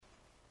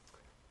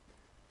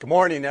Good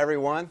morning,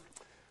 everyone.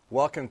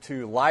 Welcome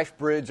to Life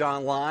Bridge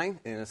Online,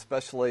 and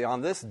especially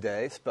on this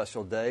day,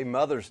 special day,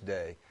 Mother's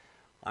Day.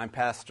 I'm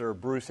Pastor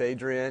Bruce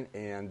Adrian,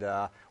 and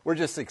we're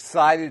just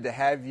excited to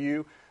have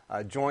you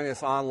join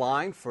us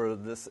online for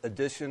this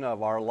edition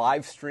of our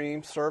live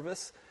stream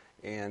service.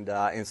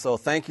 And so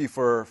thank you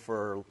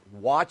for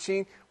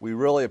watching. We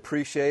really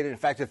appreciate it. In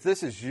fact, if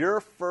this is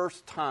your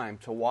first time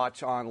to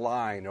watch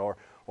online, or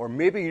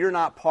maybe you're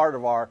not part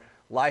of our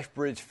Life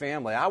Bridge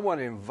family, I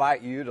want to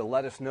invite you to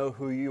let us know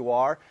who you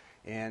are.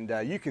 And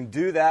you can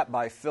do that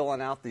by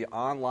filling out the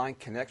online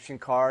connection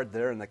card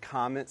there in the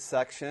comments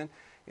section.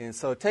 And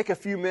so take a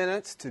few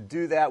minutes to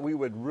do that. We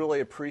would really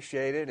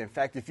appreciate it. In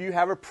fact, if you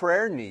have a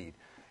prayer need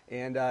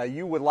and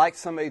you would like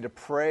somebody to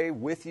pray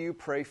with you,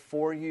 pray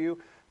for you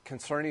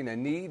concerning a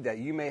need that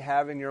you may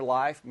have in your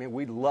life,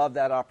 we'd love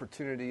that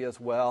opportunity as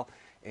well.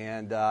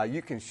 And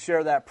you can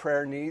share that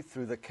prayer need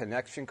through the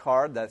connection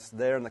card that's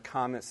there in the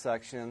comments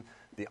section,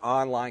 the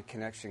online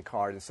connection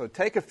card. And so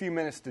take a few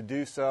minutes to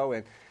do so.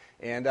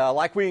 And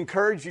like we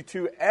encourage you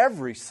to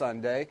every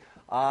Sunday,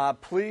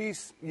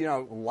 please,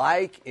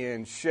 like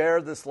and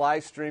share this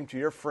live stream to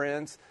your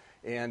friends.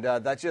 And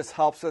that just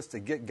helps us to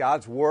get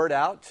God's Word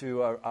out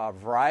to a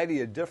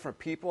variety of different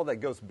people that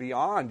goes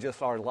beyond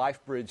just our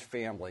Life Bridge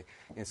family.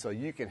 And so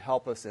you can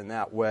help us in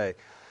that way.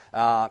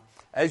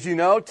 As you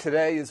know,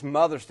 today is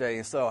Mother's Day.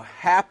 And so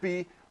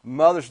happy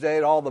Mother's Day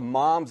to all the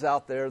moms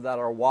out there that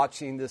are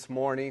watching this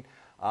morning.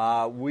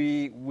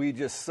 We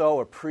just so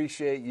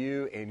appreciate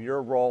you and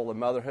your role in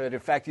motherhood. In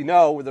fact,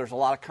 there's a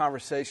lot of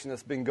conversation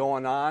that's been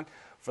going on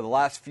for the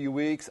last few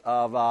weeks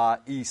of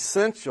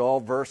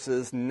essential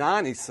versus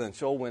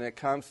non-essential when it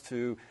comes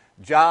to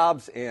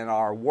jobs and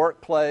our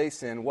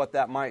workplace and what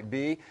that might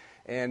be.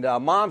 And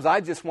moms, I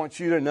just want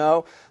you to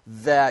know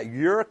that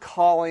your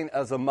calling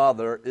as a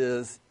mother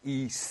is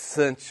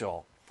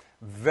essential,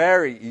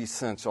 very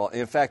essential.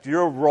 In fact,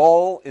 your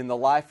role in the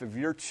life of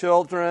your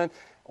children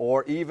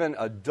or even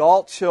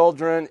adult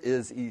children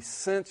is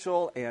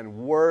essential and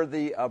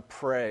worthy of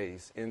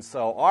praise. And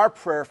so our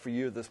prayer for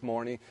you this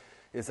morning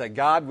is that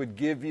God would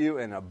give you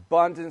an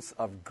abundance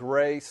of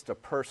grace to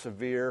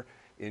persevere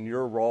in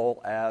your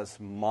role as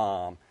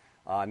mom.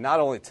 Not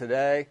only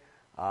today,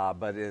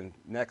 but in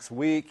next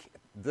week,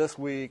 this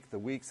week, the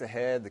weeks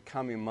ahead, the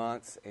coming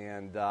months.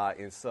 And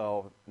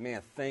so,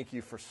 thank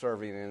you for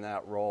serving in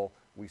that role.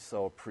 We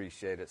so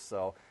appreciate it.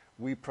 So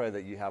we pray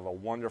that you have a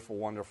wonderful,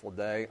 wonderful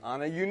day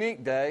on a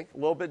unique day, a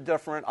little bit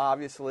different,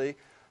 obviously,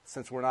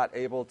 since we're not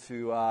able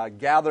to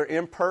gather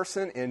in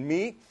person and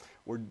meet.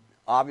 We're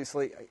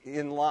obviously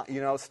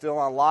still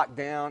on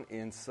lockdown,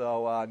 and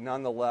so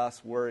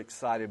nonetheless, we're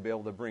excited to be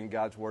able to bring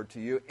God's Word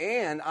to you.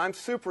 And I'm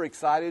super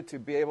excited to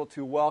be able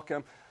to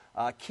welcome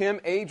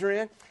Kim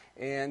Adrian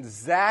and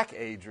Zach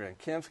Adrian.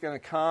 Kim's going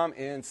to come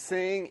and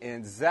sing,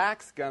 and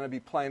Zach's going to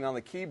be playing on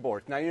the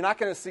keyboard. Now, you're not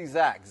going to see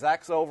Zach.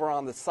 Zach's over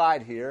on the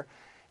side here.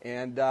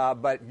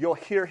 But you'll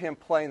hear him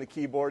playing the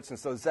keyboards. And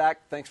so,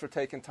 Zach, thanks for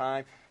taking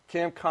time.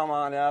 Kim, come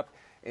on up.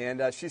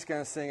 And she's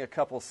going to sing a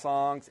couple of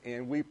songs.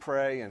 And we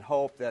pray and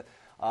hope that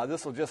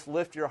this will just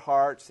lift your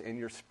hearts and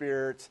your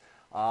spirits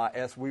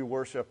as we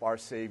worship our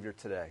Savior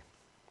today.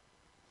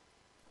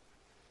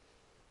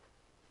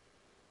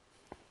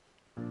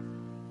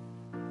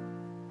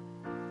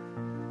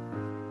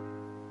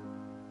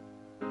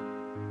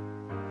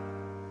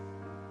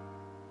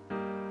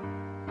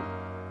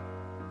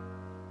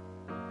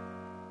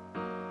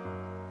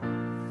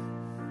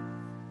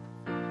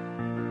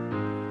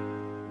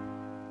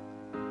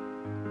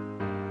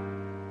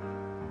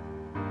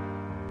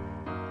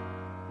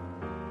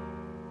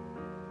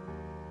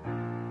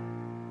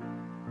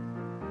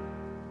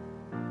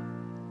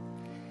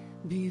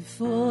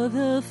 Before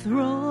the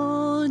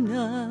throne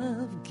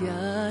of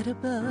God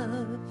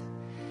above,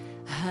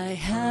 I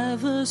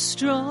have a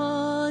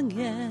strong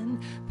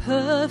and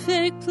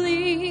perfect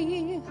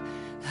plea,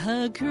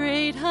 a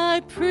great high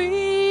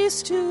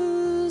priest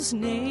whose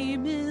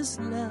name is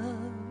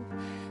love,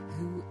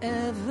 who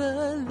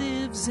ever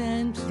lives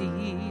and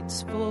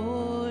pleads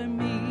for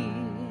me.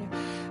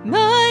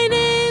 My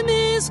name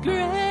is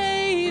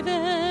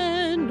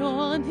graven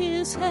on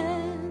his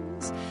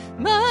hands,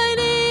 my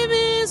name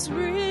is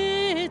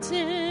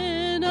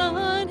written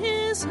on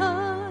his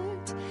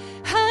heart.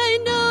 I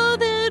know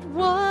that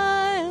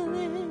while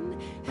in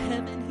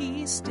heaven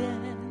he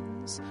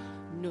stands,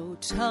 no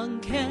tongue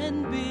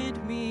can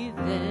bid me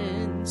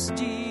thence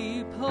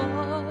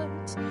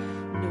depart.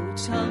 No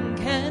tongue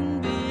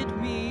can bid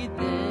me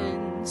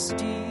thence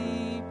depart.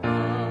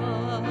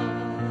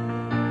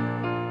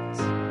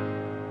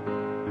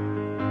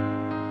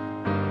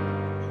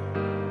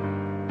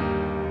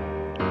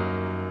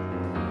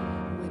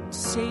 When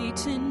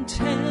Satan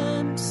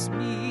tempts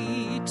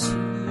me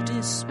to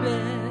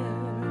despair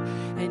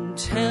and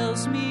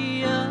tells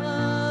me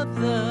of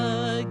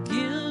the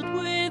guilt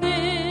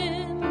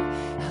within,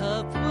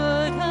 of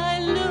what I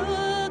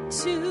look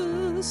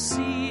to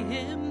see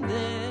him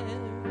there,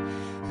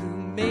 who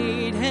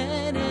made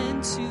an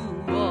end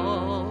to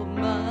all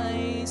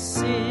my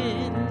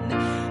sin,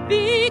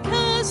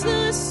 because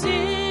the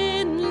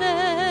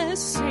sinless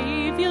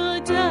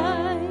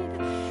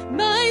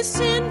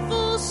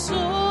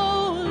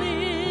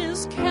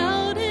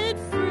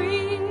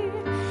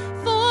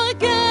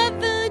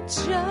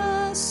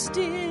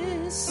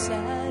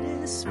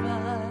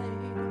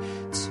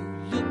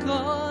look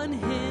on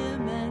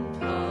him and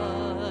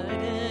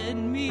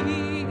pardon me,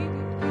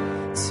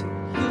 to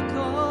look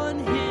on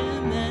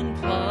him and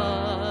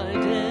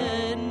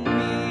pardon me.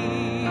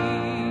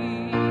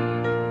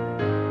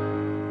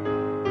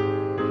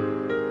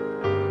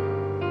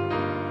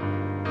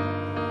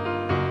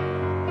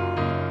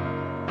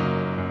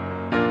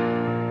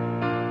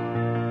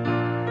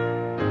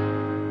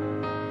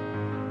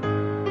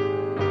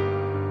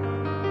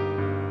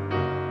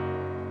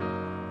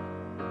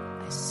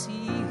 I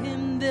see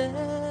him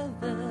there,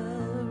 the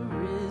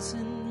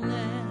risen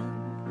Lamb,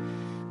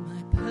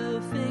 my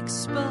perfect,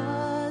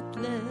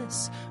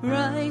 spotless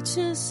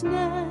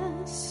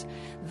righteousness,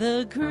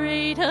 the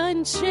great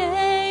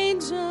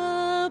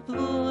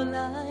unchangeable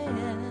I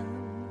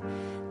am,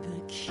 the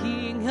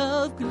King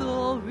of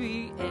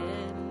glory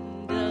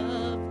and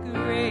of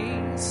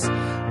grace.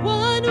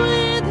 One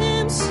with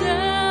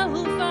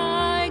himself,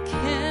 I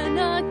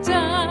cannot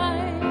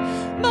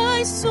die.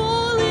 My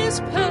soul is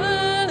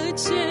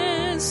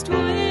purchased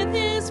with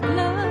his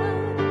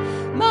blood.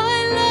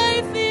 My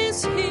life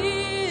is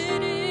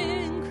hid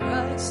in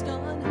Christ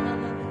on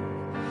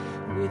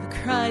high, with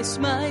Christ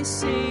my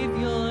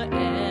Savior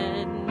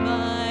and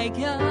my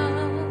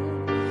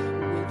God,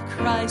 with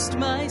Christ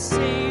my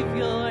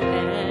Savior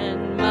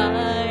and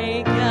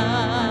my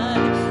God.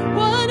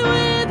 One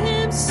with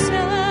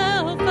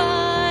himself,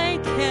 I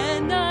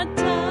cannot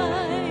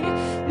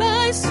die.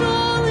 My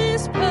soul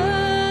is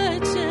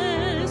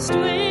purchased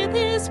with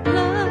his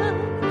blood.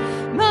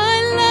 My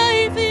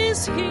life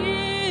is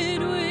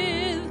hid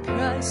with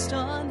Christ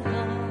on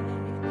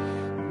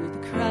high,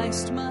 with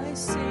Christ my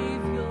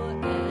Savior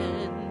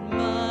and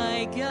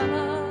my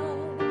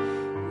God,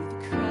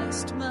 with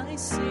Christ my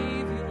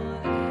Savior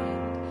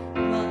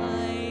and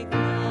my God.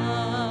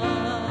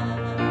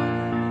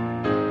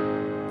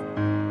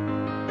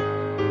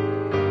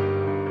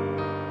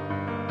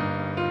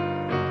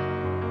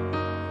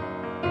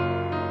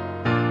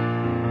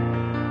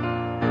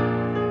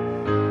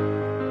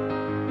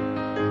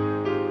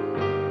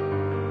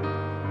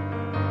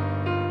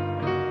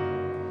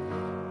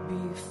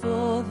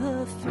 Before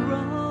the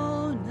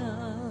throne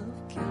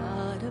of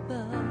God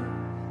above,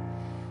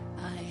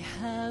 I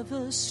have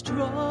a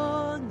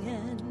strong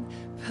and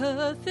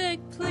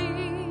perfect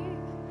plea,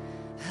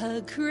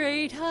 a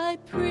great high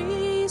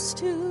priest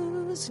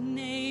whose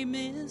name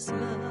is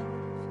love,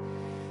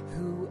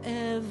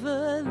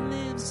 whoever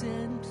lives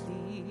and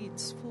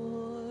pleads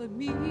for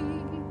me,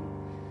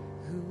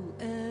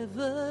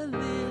 whoever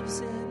lives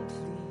and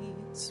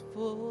pleads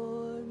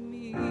for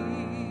me.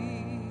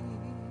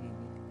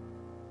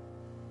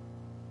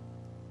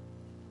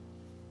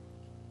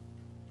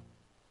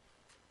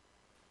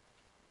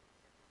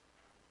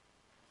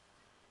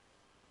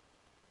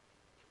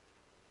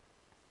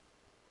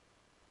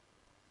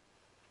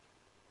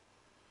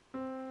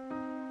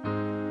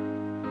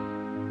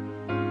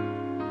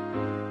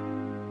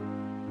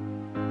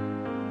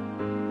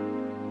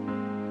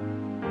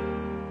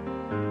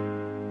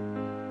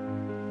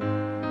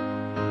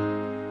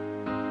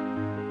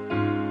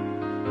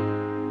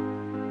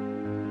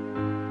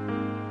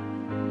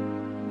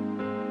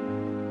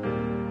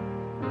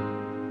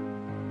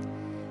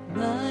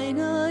 Mine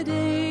are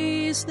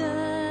days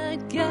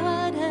that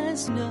God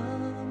has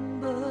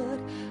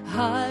numbered.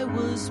 I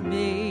was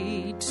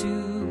made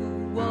to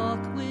walk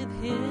with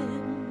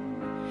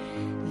him,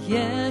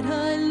 yet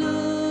I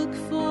look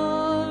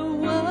for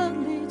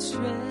worldly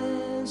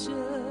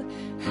treasure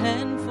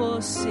and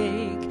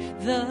forsake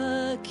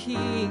the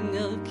King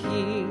of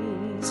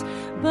Kings.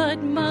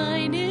 But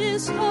mine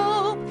is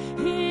hope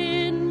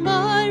in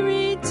my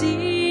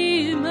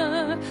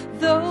Redeemer.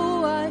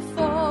 Though I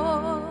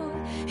fall,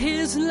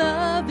 his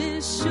love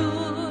is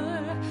sure,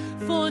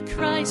 for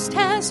Christ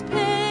has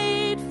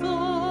paid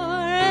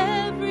for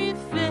every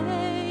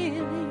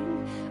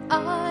failing.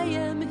 I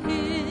am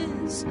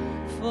his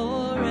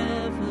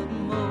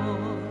forevermore.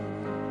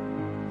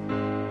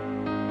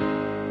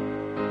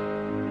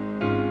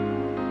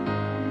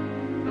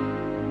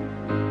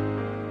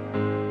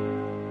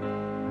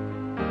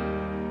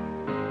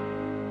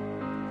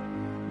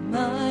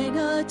 Mine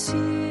are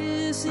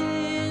tears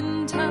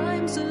in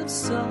times of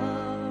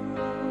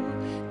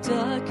sorrow,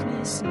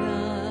 darkness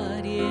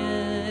not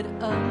yet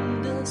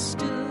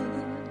understood.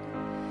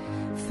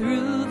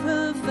 Through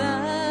the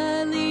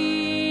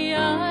valley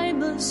I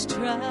must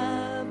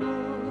travel,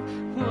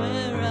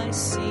 where I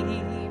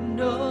see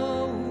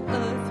no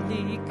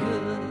earthly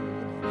good.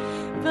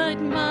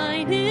 But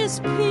mine is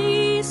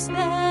peace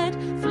that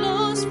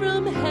flows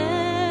from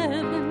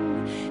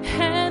heaven,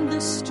 and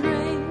the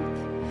strength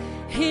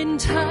in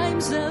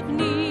times of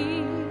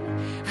need.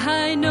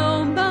 I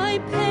know my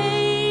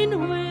pain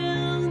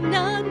will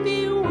not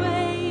be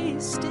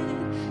wasted.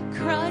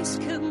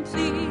 Christ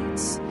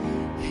completes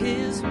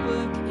his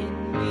work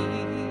in me.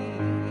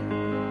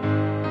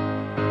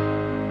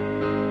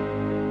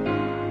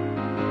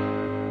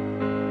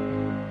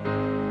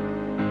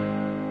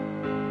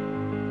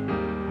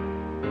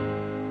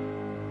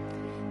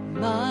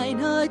 Mine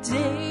are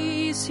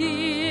days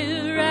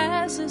here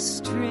as a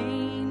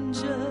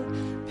stranger,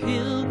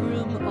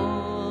 pilgrim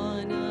on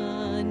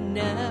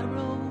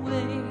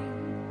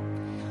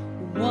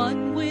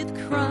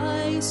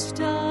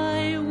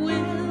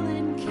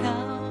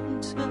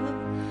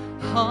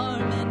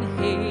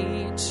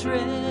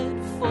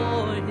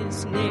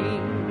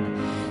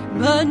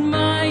but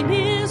mine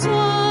is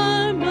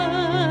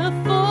armor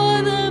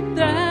for the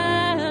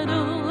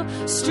battle,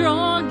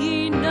 strong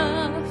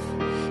enough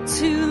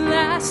to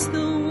last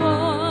the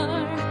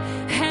war.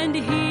 And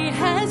he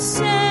has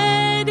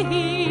said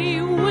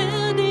he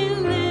will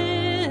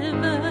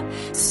deliver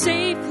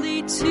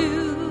safely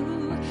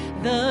to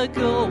the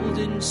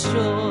golden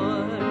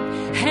shore.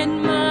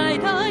 And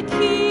mine are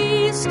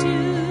keys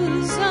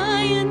to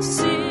Zion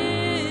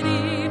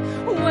city,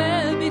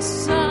 where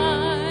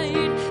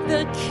beside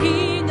the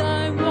King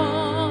I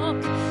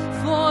walk.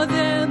 For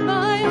there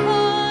my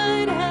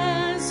heart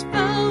has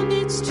found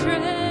its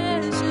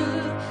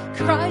treasure.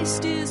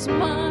 Christ is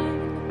mine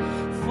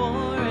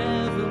forevermore.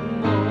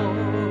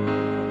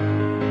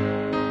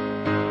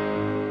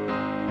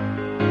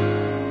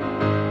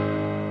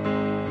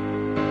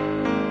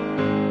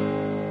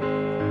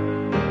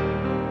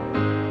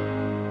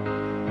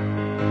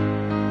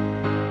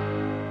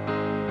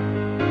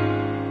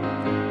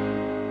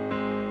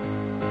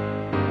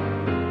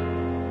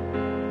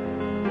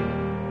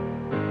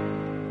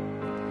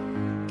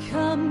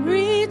 Come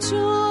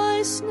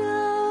rejoice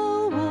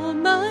now, O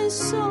my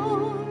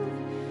soul,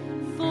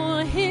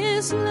 for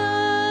his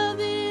love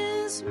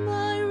is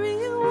my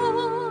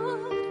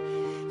reward.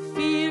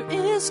 Fear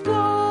is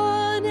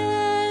gone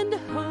and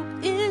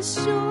hope is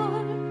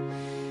sure.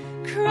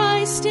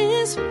 Christ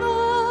is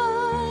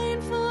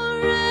mine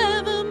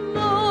forevermore.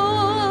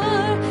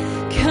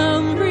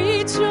 Come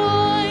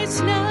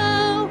rejoice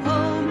now,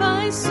 O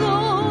my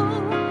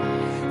soul,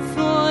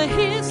 for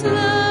his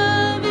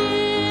love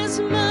is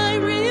my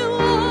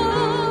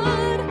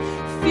reward.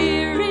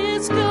 Fear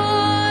is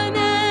gone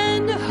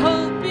and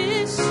hope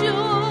is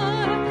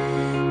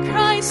sure.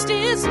 Christ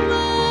is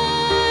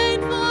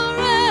mine forevermore.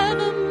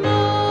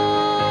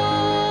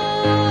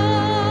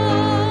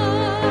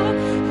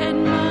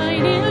 And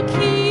mine are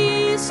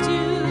keys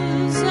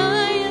to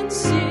Zion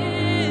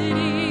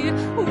city,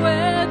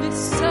 where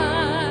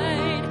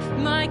beside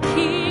my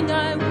King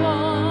I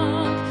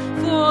walk.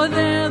 For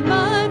there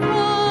my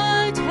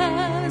heart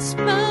has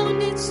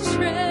found its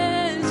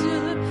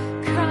treasure.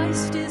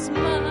 Christ is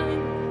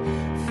mine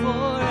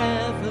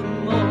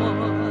forevermore.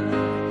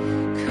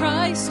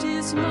 Christ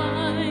is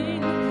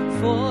mine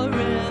forevermore.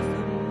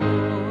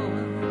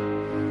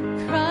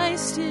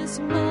 Christ is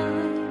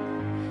mine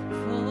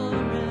forevermore.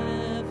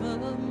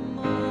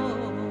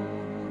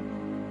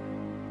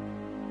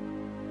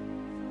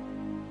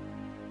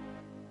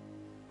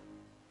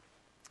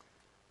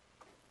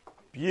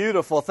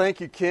 Beautiful. Thank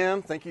you,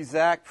 Kim. Thank you,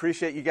 Zach.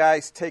 Appreciate you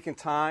guys taking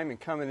time and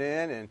coming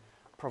in and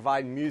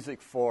providing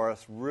music for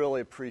us.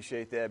 Really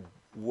appreciate that.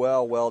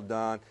 Well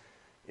done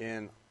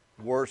in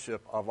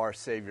worship of our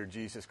Savior,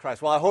 Jesus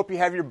Christ. Well, I hope you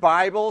have your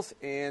Bibles,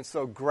 and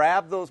so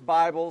grab those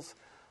Bibles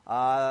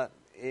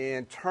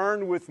and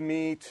turn with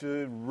me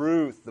to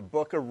Ruth, the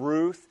book of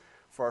Ruth.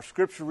 For our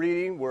scripture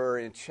reading, we're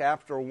in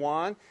chapter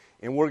 1,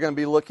 and we're going to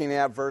be looking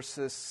at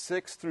verses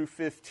 6 through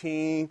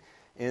 15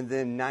 and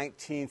then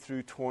 19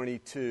 through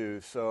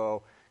 22.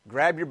 So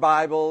grab your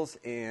Bibles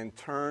and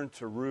turn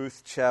to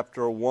Ruth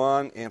chapter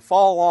 1 and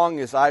follow along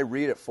as I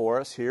read it for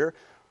us here.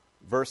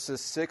 Verses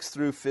 6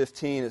 through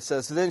 15, it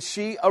says, Then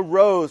she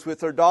arose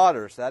with her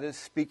daughters, that is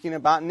speaking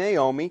about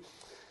Naomi,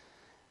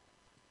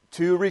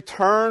 to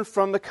return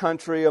from the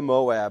country of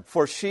Moab.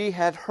 For she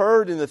had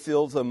heard in the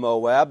fields of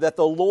Moab that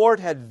the Lord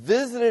had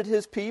visited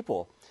his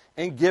people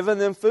and given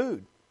them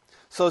food.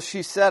 So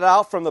she set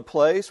out from the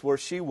place where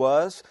she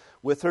was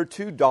with her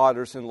 2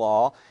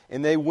 daughters-in-law,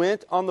 and they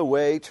went on the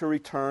way to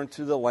return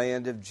to the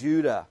land of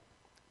Judah.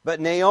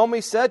 But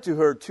Naomi said to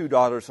her 2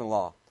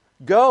 daughters-in-law,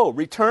 Go,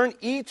 return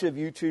each of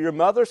you to your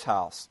mother's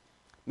house.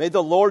 May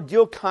the Lord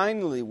deal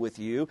kindly with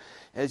you,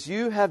 as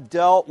you have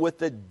dealt with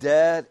the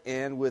dead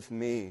and with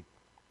me.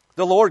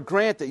 The Lord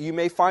grant that you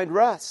may find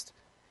rest,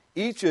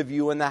 each of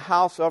you in the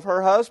house of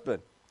her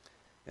husband.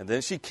 And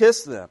then she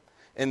kissed them,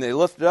 and they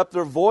lifted up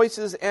their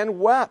voices and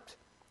wept.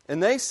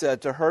 And they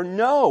said to her,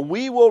 No,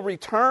 we will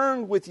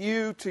return with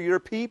you to your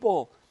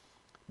people.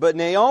 But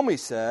Naomi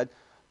said,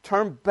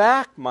 Turn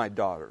back, my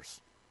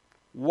daughters.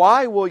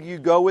 Why will you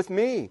go with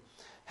me?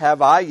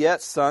 Have I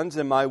yet sons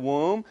in my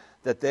womb,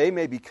 that they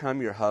may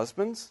become your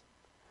husbands?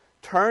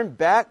 Turn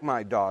back,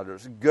 my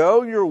daughters.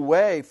 Go your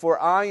way, for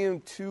I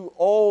am too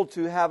old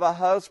to have a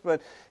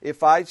husband.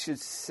 If I should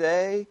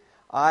say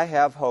I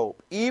have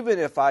hope, even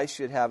if I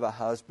should have a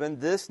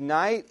husband this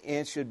night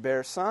and should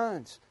bear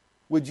sons.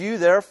 Would you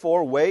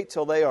therefore wait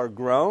till they are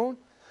grown?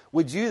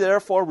 Would you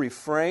therefore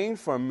refrain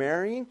from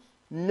marrying?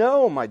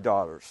 No, my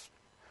daughters,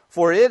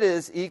 for it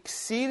is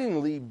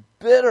exceedingly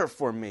bitter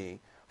for me,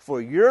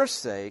 for your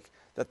sake,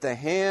 that the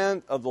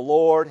hand of the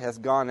Lord has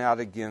gone out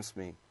against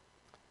me.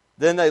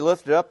 Then they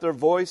lifted up their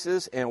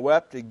voices and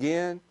wept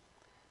again.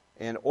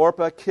 And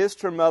Orpah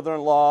kissed her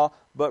mother-in-law,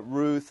 but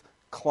Ruth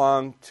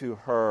clung to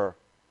her.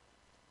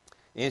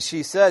 And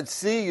she said,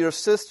 See, your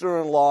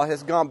sister-in-law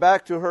has gone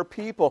back to her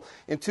people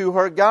and to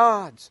her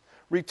gods.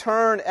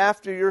 Return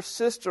after your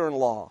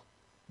sister-in-law.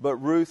 But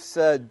Ruth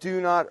said,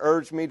 Do not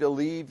urge me to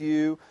leave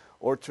you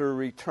or to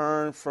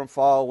return from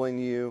following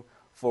you,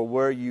 For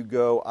where you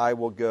go, I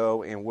will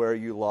go, and where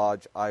you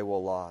lodge, I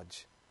will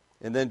lodge.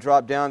 And then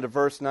drop down to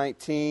verse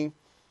 19,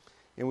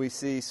 and we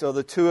see, so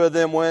the two of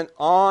them went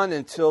on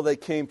until they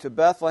came to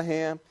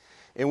Bethlehem.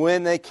 And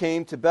when they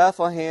came to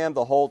Bethlehem,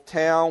 the whole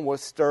town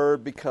was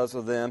stirred because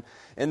of them.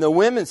 And the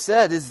women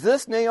said, "Is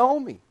this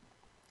Naomi?"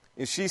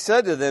 And she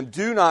said to them,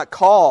 "Do not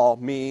call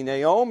me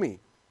Naomi.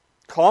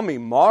 Call me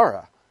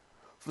Mara,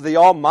 for the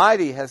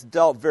Almighty has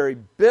dealt very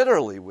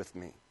bitterly with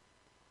me.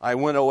 I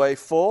went away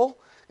full,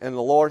 and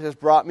the Lord has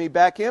brought me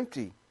back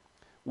empty.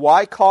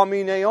 Why call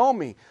me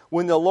Naomi,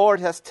 when the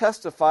Lord has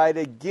testified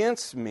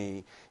against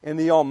me, and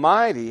the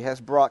Almighty has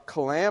brought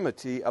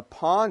calamity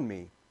upon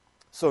me?"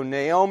 So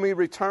Naomi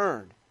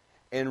returned,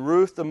 and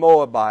Ruth the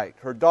Moabite,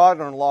 her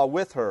daughter-in-law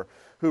with her,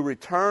 who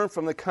returned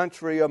from the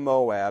country of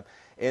Moab,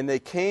 and they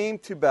came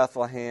to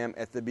Bethlehem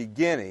at the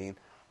beginning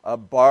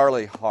of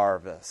barley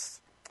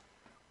harvest.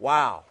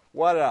 Wow,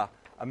 what an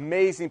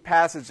amazing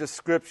passage of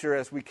Scripture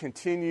as we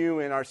continue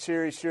in our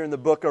series here in the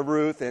book of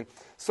Ruth. And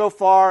so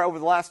far, over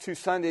the last 2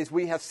 Sundays,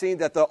 we have seen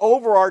that the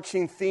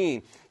overarching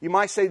theme, you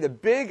might say the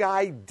big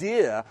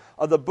idea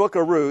of the book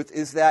of Ruth,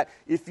 is that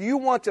if you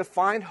want to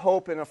find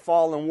hope in a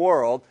fallen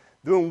world,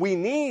 then we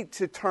need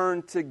to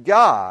turn to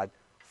God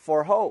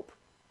for hope.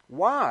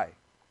 Why?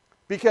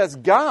 Because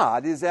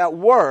God is at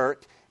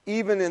work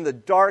even in the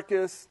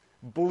darkest,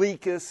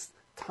 bleakest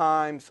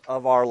times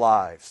of our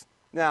lives.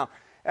 Now,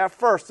 at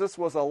first, this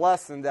was a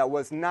lesson that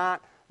was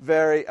not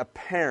very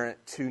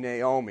apparent to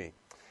Naomi.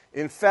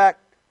 In fact,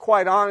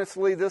 quite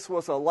honestly, this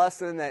was a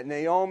lesson that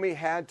Naomi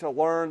had to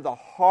learn the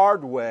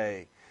hard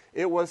way.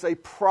 It was a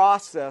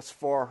process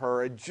for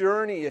her, a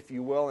journey, if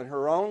you will, in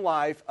her own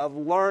life of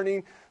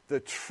learning the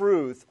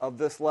truth of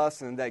this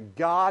lesson, that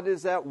God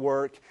is at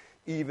work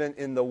even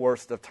in the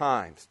worst of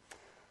times.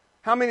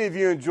 How many of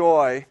you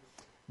enjoy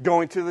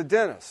going to the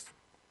dentist?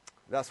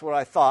 That's what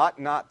I thought,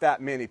 not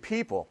that many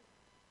people.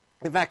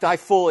 In fact, I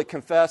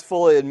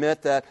fully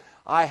admit that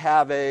I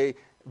have an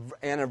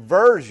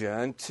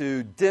aversion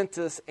to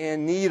dentists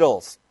and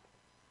needles.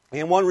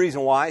 And one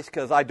reason why is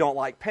because I don't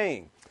like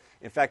pain.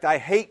 In fact, I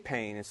hate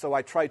pain, and so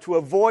I try to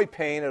avoid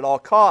pain at all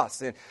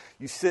costs. And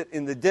you sit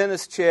in the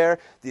dentist chair,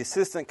 the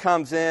assistant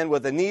comes in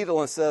with a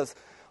needle and says,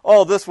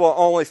 "Oh, this will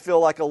only feel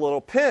like a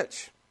little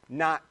pinch."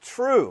 Not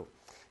true.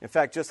 In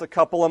fact, just a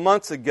couple of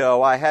months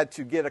ago, I had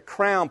to get a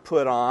crown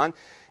put on,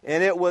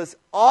 and it was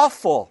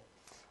awful.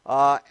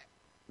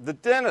 The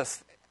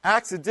dentist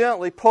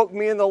accidentally poked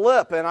me in the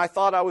lip, and I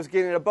thought I was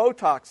getting a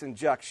Botox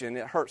injection.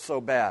 It hurt so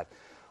bad.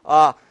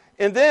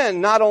 And then,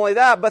 not only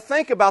that, but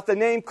think about the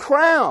name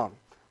crown.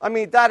 I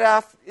mean,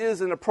 that is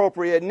an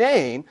appropriate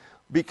name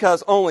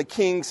because only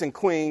kings and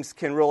queens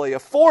can really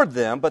afford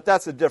them, but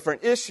that's a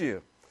different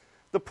issue.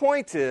 The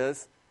point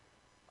is,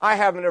 I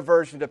have an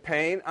aversion to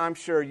pain. I'm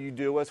sure you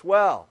do as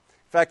well.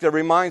 In fact, it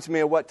reminds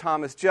me of what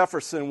Thomas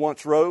Jefferson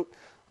once wrote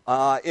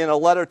in a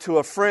letter to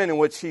a friend in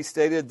which he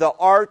stated, "The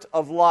art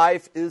of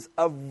life is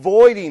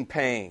avoiding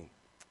pain."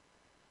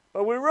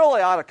 But we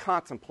really ought to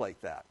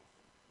contemplate that.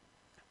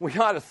 We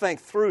ought to think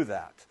through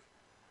that.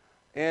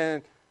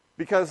 And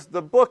because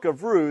the book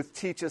of Ruth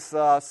teaches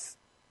us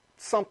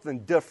something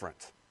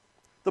different.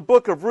 The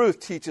book of Ruth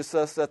teaches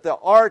us that the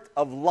art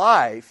of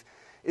life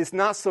is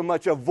not so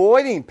much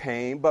avoiding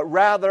pain, but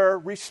rather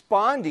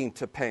responding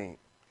to pain.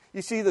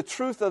 You see, the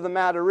truth of the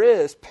matter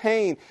is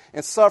pain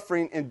and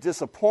suffering and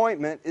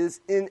disappointment is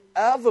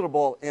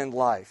inevitable in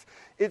life.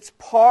 It's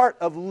part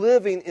of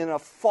living in a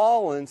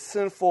fallen,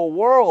 sinful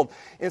world.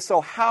 And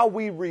so how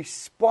we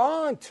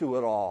respond to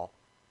it all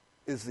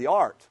is the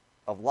art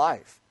of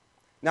life.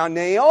 Now,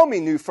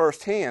 Naomi knew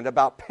firsthand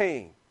about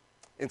pain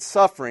and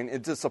suffering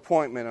and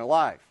disappointment in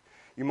life.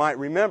 You might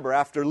remember,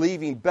 after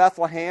leaving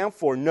Bethlehem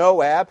for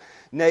Moab,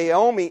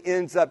 Naomi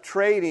ends up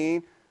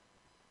trading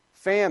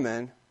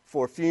famine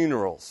for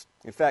funerals.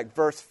 In fact,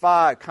 verse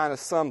 5 kind of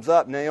sums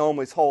up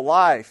Naomi's whole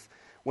life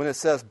when it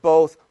says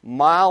both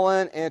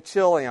Mahlon and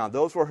Chilion,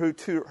 those were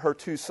her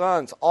two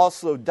sons,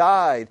 also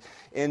died,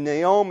 and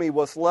Naomi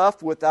was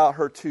left without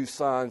her 2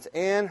 sons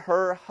and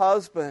her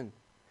husband.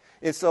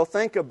 And so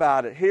think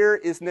about it. Here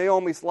is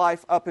Naomi's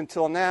life up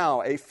until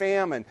now. A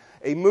famine,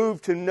 a move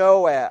to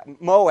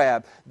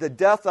Moab, the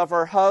death of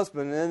her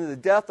husband, and then the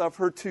death of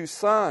her 2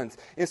 sons.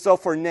 And so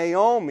for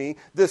Naomi,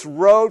 this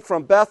road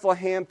from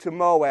Bethlehem to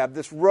Moab,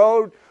 this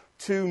road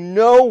to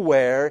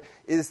nowhere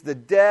is the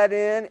dead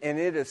end, and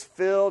it is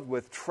filled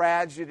with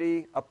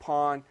tragedy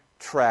upon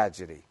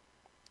tragedy.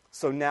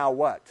 So now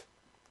what?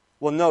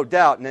 Well, no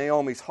doubt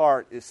Naomi's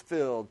heart is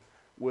filled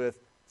with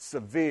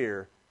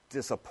severe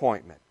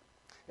disappointment,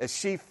 as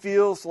she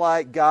feels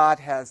like God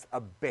has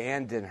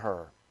abandoned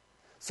her.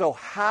 So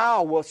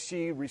how will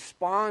she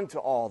respond to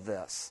all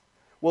this?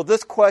 Well,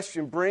 this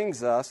question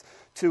brings us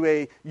to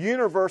a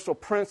universal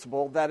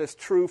principle that is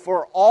true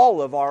for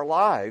all of our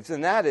lives,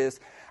 and that is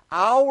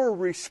our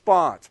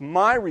response,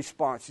 my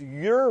response,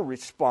 your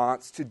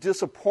response to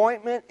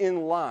disappointment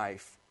in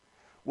life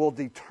will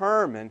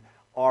determine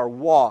our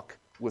walk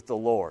with the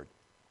Lord.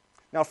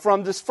 Now,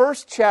 from this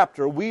first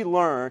chapter, we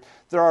learn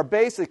there are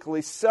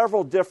basically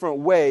several different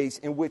ways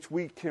in which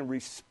we can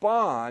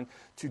respond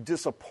to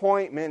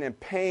disappointment and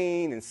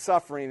pain and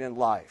suffering in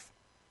life.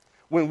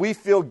 When we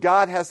feel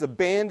God has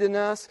abandoned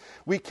us,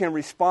 we can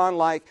respond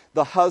like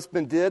the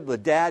husband did, the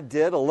dad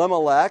did,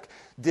 Elimelech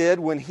did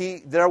when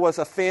there was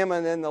a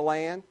famine in the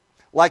land.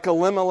 Like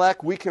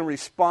Elimelech, we can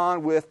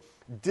respond with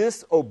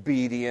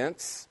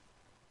disobedience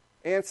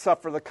and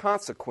suffer the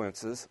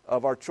consequences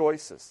of our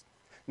choices.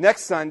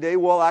 Next Sunday,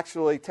 we'll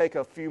actually take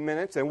a few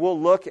minutes and we'll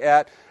look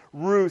at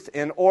Ruth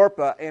and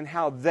Orpah and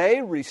how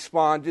they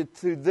responded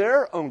to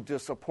their own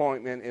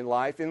disappointment in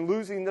life in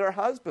losing their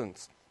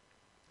husbands.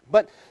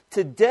 But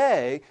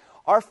today,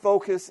 our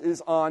focus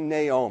is on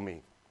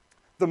Naomi,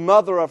 the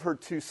mother of her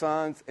 2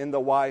 sons and the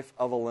wife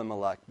of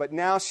Elimelech. But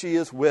now she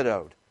is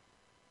widowed.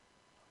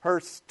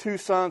 Her 2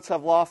 sons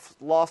have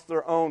lost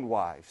their own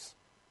wives.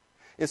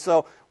 And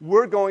so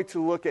we're going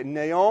to look at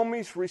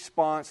Naomi's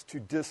response to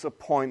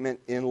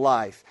disappointment in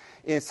life.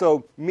 And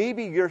so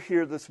maybe you're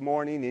here this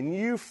morning and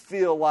you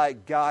feel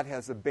like God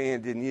has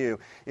abandoned you.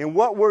 And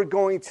what we're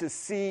going to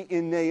see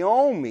in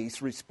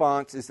Naomi's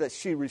response is that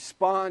she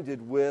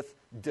responded with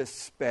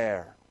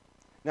despair.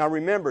 Now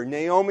remember,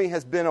 Naomi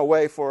has been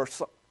away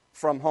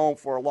from home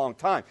for a long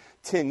time,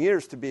 10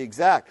 years to be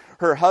exact.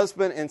 Her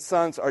husband and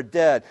sons are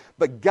dead,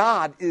 but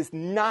God is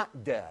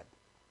not dead.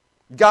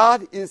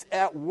 God is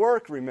at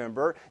work,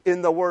 remember,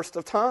 in the worst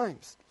of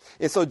times.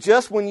 And so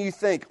just when you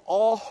think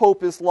all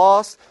hope is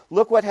lost,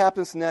 look what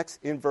happens next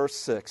in verse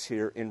 6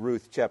 here in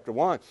Ruth chapter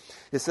 1.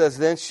 It says,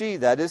 "Then she,"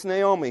 that is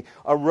Naomi,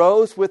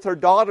 "arose with her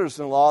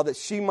daughters-in-law that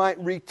she might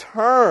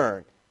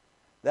return."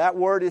 That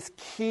word is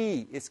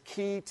key. It's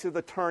key to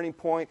the turning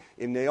point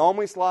in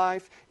Naomi's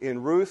life,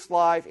 in Ruth's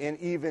life, and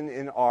even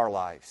in our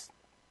lives.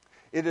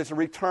 It is a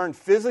return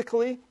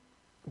physically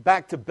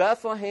back to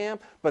Bethlehem,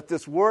 but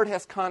this word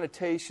has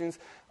connotations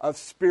of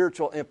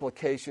spiritual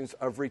implications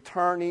of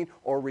returning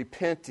or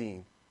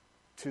repenting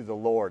to the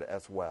Lord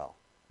as well.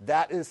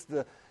 That is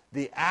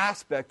the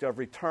aspect of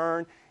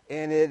return,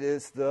 and it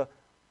is the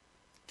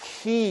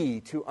key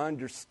to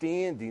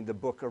understanding the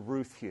book of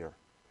Ruth here.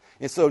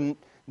 And so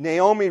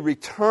Naomi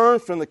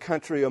returned from the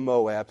country of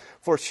Moab,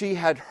 for she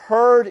had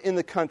heard in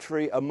the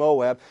country of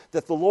Moab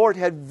that the Lord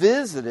had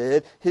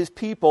visited his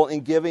people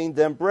in giving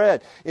them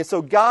bread. And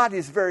so God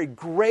is very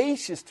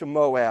gracious to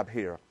Moab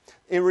here.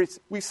 And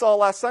we saw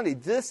last Sunday,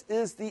 this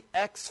is the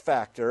X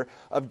factor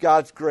of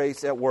God's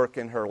grace at work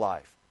in her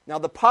life. Now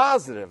the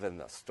positive in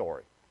this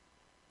story,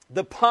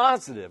 the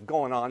positive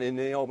going on in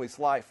Naomi's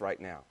life right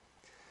now,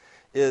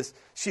 is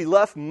she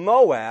left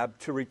Moab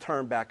to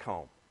return back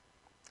home.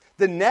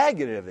 The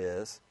negative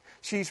is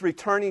she's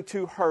returning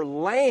to her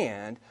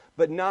land,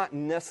 but not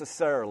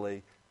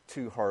necessarily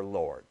to her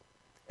Lord.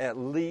 At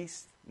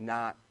least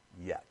not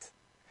yet.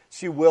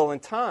 She will in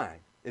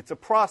time. It's a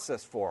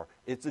process for her.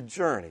 It's a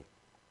journey.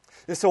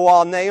 And so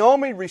while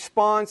Naomi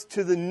responds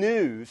to the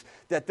news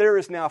that there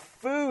is now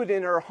food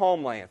in her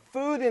homeland,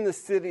 food in the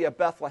city of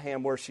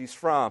Bethlehem where she's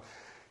from,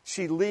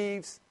 she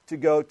leaves to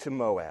go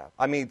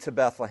to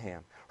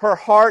Bethlehem. Her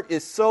heart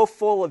is so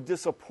full of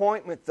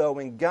disappointment, though,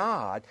 in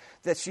God,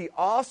 that she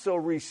also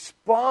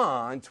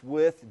responds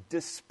with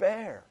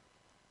despair.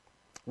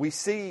 We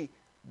see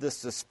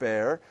this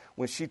despair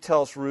when she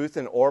tells Ruth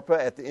and Orpah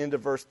at the end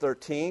of verse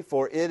 13,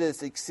 "For it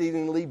is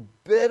exceedingly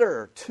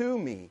bitter to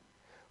me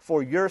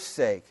for your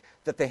sake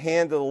that the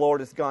hand of the Lord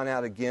has gone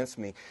out against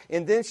me."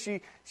 And then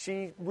she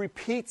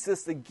repeats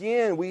this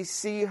again. We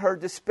see her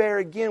despair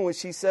again when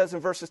she says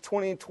in verses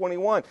 20 and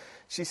 21,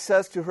 she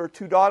says to her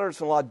 2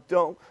 daughters-in-law,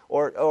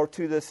 or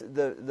to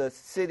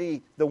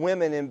the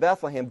women in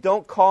Bethlehem,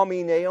 "Don't call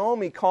me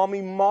Naomi, call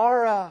me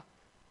Mara."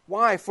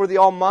 Why? "For the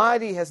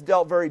Almighty has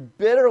dealt very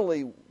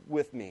bitterly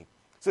with me."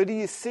 So do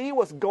you see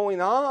what's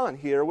going on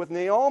here with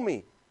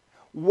Naomi?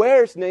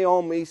 Where's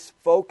Naomi's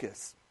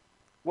focus?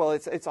 Well,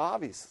 it's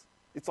obvious.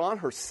 It's on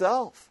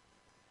herself.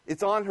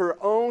 It's on her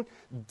own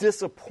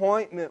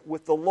disappointment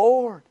with the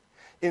Lord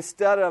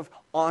instead of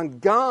on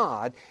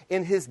God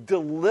and his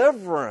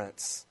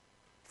deliverance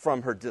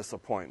from her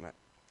disappointment.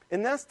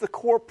 And that's the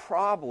core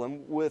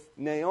problem with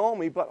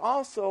Naomi, but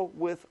also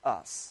with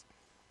us.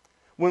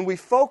 When we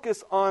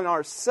focus on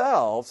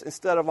ourselves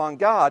instead of on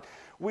God,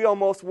 we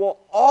almost will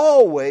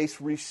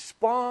always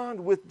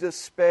respond with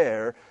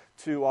despair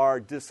to our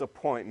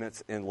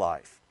disappointments in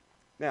life.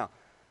 Now,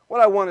 what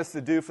I want us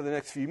to do for the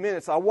next few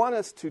minutes, I want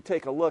us to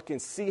take a look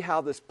and see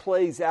how this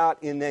plays out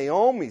in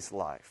Naomi's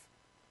life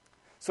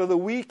so that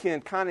we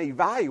can kind of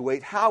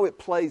evaluate how it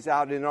plays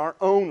out in our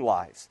own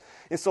lives.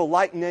 And so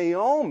like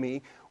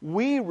Naomi,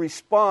 we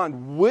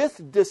respond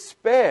with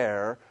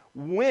despair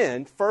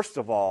when, first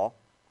of all,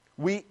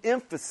 we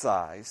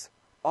emphasize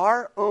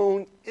our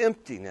own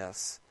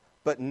emptiness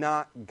but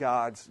not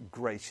God's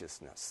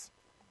graciousness.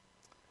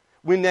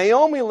 When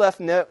Naomi left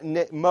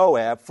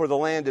Moab for the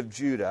land of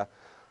Judah,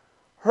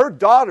 her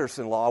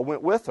daughters-in-law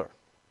went with her.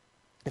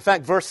 In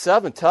fact, verse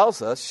 7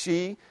 tells us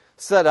she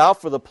set out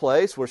for the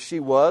place where she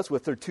was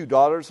with her 2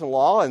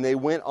 daughters-in-law, and they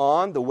went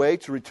on the way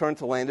to return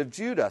to the land of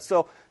Judah.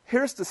 So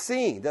here's the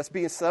scene that's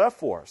being set up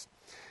for us.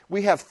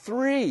 We have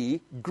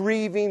 3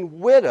 grieving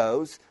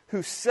widows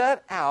who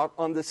set out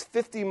on this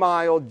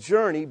 50-mile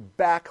journey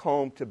back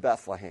home to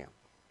Bethlehem.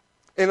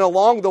 And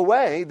along the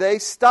way, they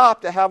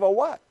stop to have a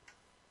what?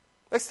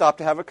 They stop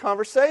to have a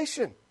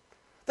conversation.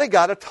 They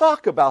got to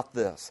talk about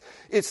this.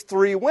 It's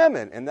 3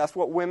 women, and that's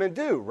what women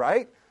do,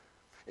 right?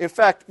 In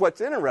fact,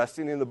 what's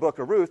interesting in the book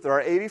of Ruth, there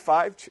are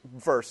 85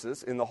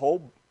 verses in the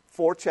whole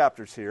 4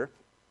 chapters here.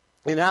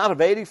 And out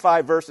of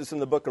 85 verses in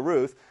the book of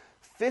Ruth,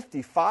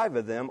 55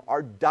 of them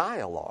are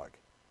dialogue.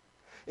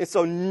 And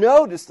so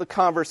notice the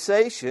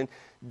conversation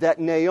that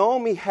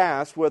Naomi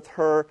has with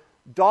her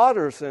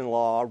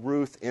daughters-in-law,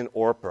 Ruth and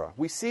Orpah.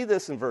 We see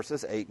this in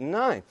verses 8 and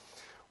 9,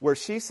 where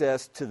she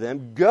says to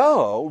them,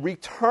 "Go,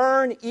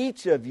 return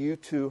each of you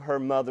to her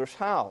mother's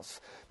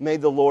house. May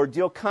the Lord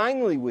deal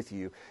kindly with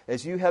you,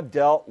 as you have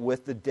dealt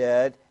with the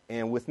dead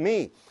and with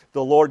me.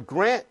 The Lord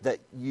grant that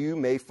you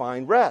may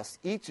find rest,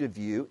 each of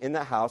you in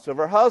the house of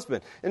her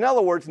husband." In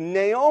other words,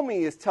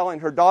 Naomi is telling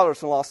her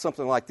daughters-in-law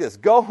something like this: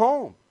 go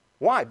home.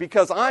 Why?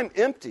 Because I'm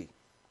empty.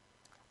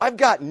 I've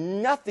got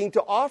nothing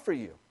to offer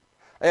you.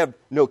 I have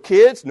no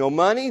kids, no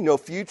money, no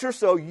future,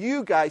 so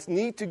you guys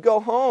need to go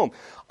home.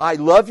 I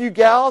love you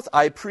gals.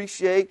 I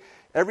appreciate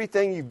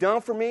everything you've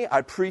done for me. I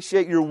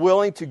appreciate you're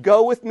willing to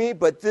go with me,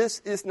 but this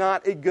is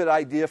not a good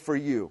idea for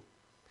you.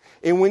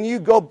 And when you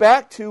go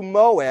back to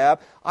Moab,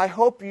 I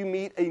hope you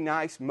meet a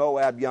nice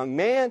Moab young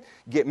man,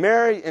 get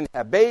married and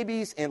have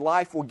babies, and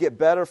life will get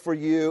better for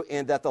you,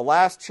 and that the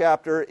last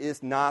chapter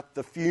is not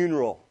the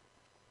funeral.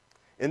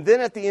 And then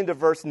at the end of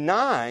verse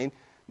 9,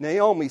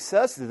 Naomi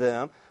says to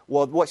them,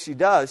 well, what she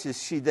does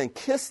is she then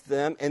kissed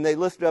them, and they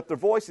lifted up their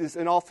voices,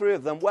 and all 3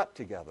 of them wept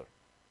together.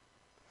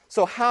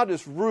 So how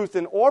does Ruth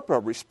and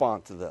Orpah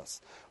respond to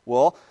this?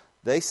 Well,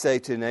 they say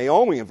to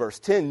Naomi in verse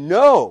 10,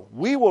 "No,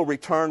 we will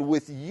return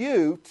with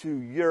you to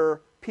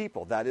your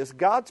people." That is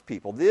God's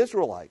people, the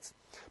Israelites.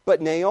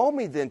 But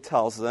Naomi then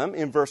tells them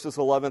in verses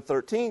 11,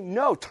 13,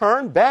 "No,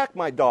 turn back,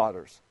 my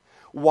daughters.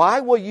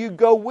 Why will you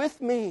go with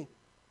me?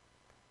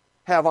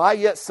 Have I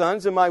yet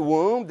sons in my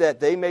womb that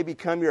they may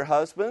become your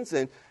husbands?"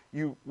 And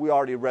we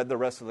already read the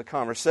rest of the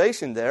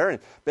conversation there. And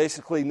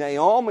basically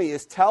Naomi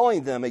is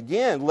telling them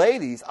again,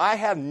 ladies, I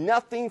have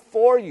nothing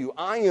for you.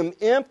 I am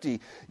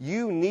empty.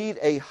 You need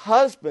a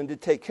husband to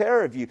take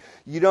care of you.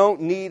 You don't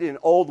need an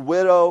old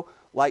widow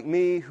like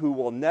me who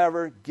will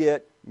never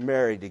get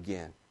married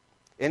again.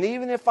 And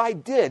even if I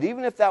did,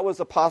 even if that was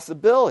a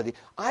possibility,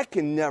 I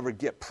can never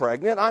get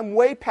pregnant. I'm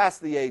way past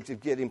the age of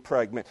getting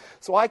pregnant.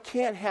 So I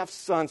can't have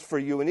sons for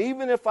you. And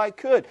even if I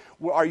could,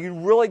 are you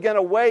really going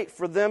to wait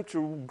for them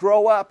to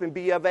grow up and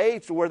be of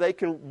age to where they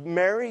can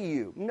marry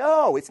you?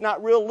 No, it's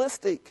not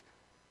realistic.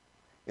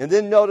 And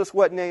then notice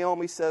what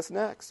Naomi says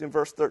next in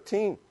verse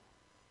 13.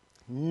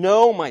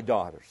 "No, my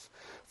daughters,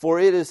 for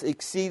it is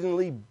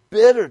exceedingly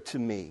bitter to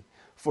me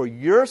for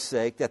your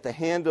sake that the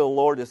hand of the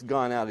Lord has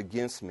gone out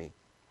against me."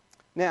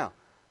 Now,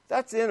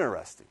 that's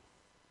interesting,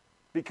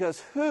 because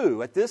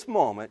who at this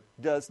moment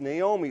does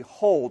Naomi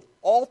hold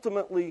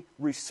ultimately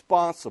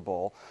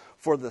responsible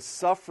for the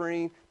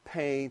suffering,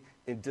 pain,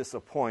 and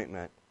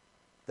disappointment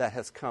that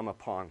has come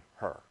upon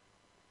her?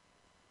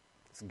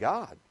 It's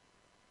God.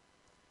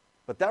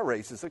 But that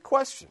raises a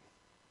question.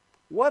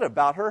 What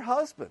about her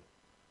husband?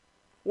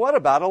 What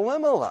about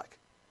Elimelech?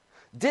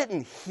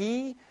 Didn't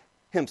he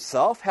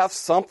himself have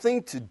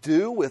something to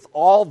do with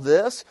all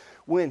this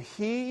when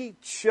he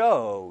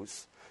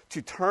chose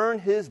to turn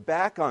his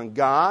back on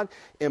God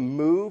and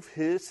move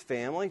his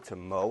family to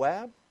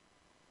Moab?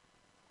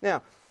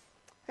 Now,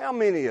 how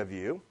many of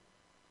you,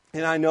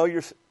 and I know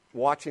you're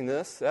watching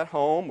this at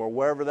home or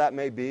wherever that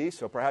may be,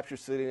 so perhaps you're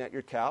sitting at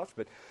your couch,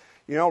 but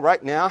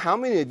right now, how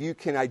many of you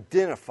can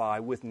identify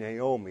with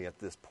Naomi at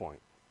this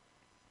point?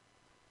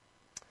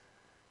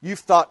 You've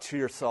thought to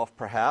yourself,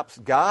 perhaps,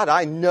 God,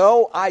 I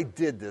know I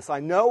did this. I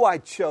know I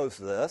chose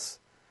this.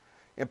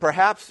 And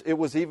perhaps it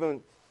was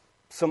even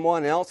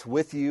someone else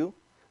with you.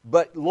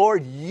 But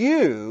Lord,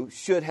 you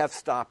should have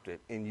stopped it,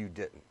 and you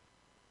didn't.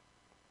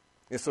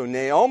 And so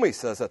Naomi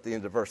says at the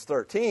end of verse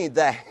 13,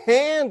 "The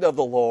hand of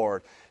the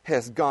Lord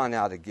has gone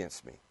out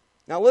against me."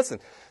 Now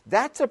listen,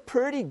 that's a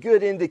pretty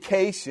good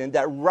indication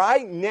that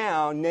right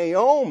now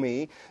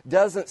Naomi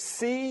doesn't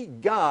see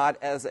God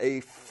as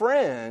a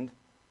friend,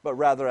 but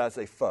rather as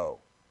a foe.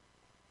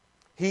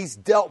 He's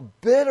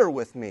dealt bitter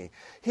with me.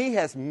 He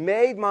has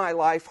made my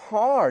life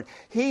hard.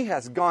 He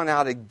has gone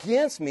out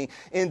against me.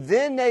 And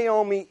then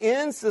Naomi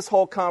ends this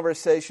whole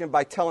conversation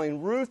by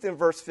telling Ruth in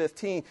verse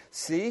 15,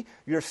 "See,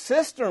 your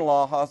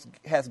sister-in-law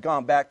has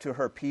gone back to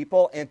her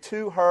people and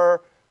to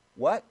her,"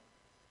 what?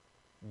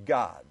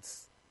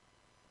 "gods.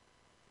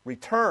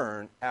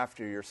 Return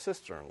after your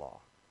sister-in-law."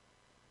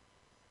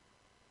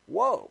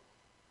 Whoa.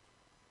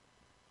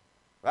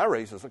 That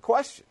raises a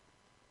question.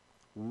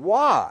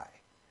 Why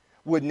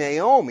would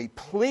Naomi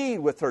plead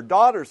with her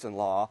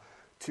daughters-in-law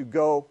to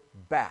go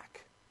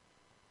back?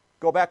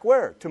 Go back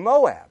where? To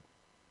Moab.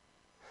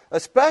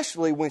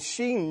 Especially when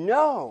she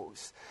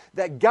knows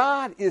that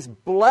God is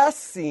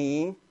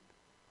blessing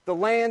the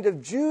land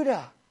of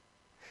Judah.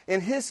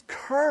 And his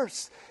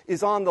curse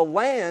is on the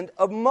land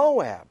of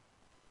Moab.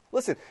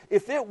 Listen,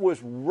 if it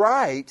was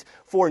right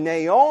for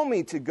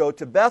Naomi to go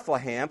to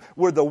Bethlehem,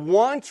 where the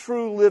one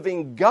true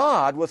living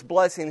God was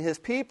blessing his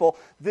people,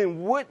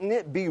 then wouldn't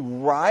it be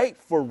right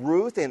for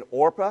Ruth and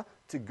Orpah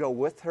to go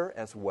with her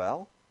as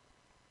well?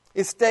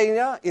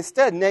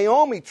 Instead,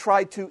 Naomi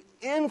tried to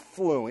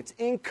influence,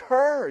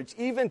 encourage,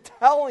 even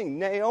telling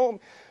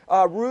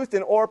Ruth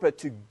and Orpah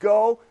to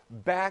go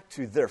back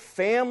to their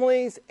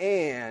families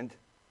and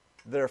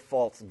their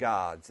false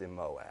gods in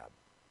Moab.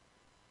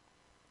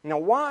 Now,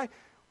 why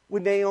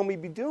would Naomi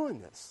be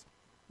doing this?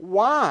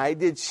 Why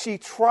did she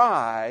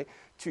try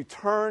to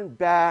turn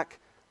back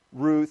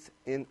Ruth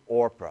and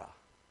Orpah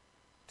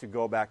to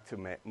go back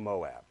to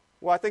Moab?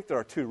 Well, I think there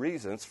are two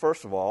reasons.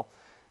 First of all,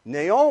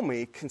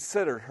 Naomi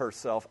considered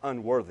herself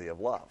unworthy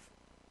of love.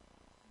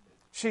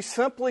 She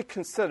simply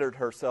considered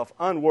herself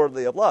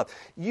unworthy of love.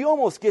 You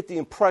almost get the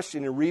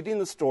impression in reading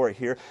the story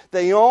here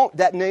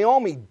that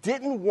Naomi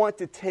didn't want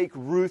to take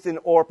Ruth and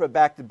Orpah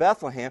back to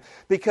Bethlehem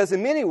because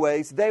in many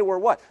ways they were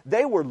what?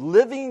 They were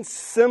living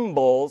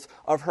symbols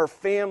of her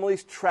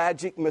family's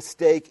tragic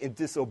mistake and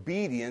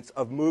disobedience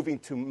of moving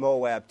to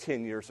Moab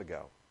 10 years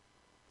ago.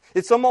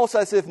 It's almost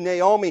as if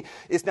Naomi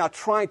is now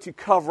trying to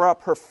cover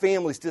up her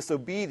family's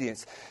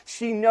disobedience.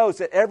 She knows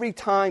that every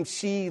time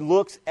she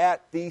looks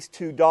at these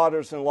two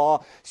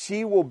daughters-in-law,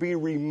 she will be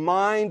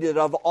reminded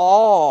of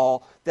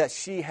all that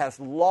she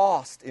has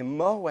lost in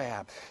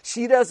Moab.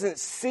 She doesn't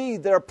see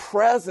their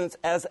presence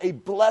as a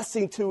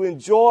blessing to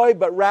enjoy,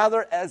 but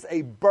rather as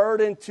a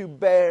burden to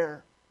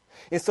bear.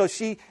 And so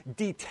she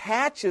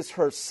detaches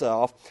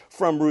herself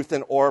from Ruth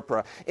and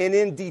Orpah. And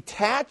in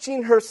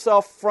detaching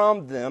herself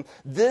from them,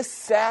 this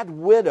sad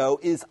widow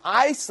is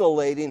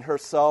isolating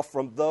herself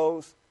from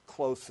those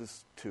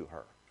closest to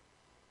her,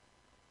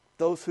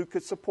 those who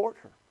could support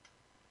her.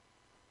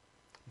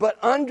 But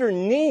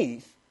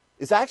underneath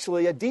is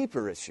actually a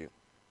deeper issue.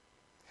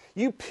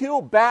 You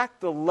peel back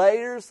the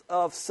layers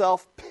of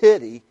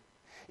self-pity,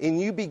 and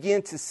you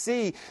begin to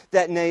see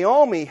that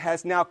Naomi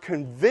has now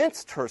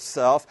convinced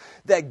herself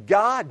that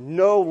God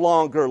no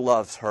longer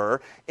loves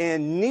her,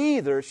 and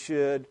neither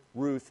should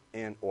Ruth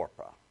and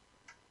Orpah.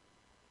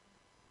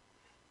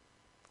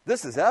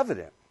 This is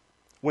evident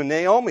when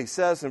Naomi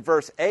says in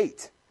verse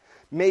 8,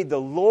 "May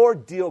the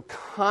Lord deal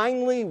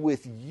kindly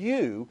with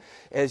you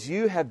as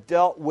you have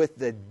dealt with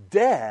the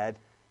dead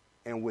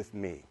and with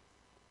me."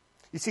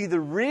 You see, the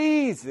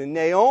reason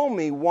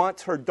Naomi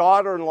wants her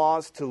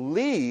daughter-in-laws to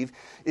leave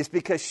is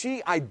because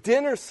she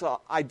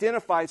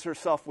identifies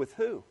herself with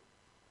who?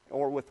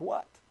 Or with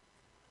what?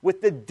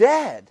 With the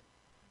dead.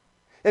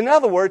 In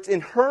other words, in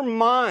her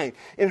mind,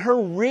 in her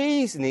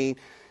reasoning,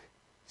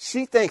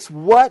 she thinks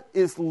what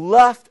is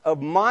left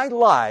of my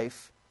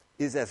life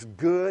is as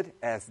good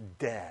as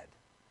dead.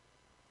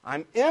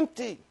 I'm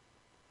empty.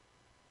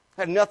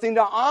 I have nothing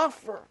to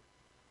offer.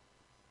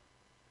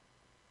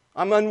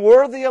 I'm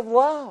unworthy of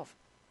love.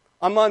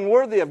 I'm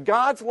unworthy of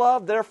God's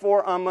love,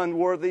 therefore I'm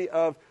unworthy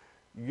of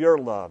your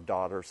love,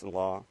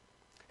 daughters-in-law.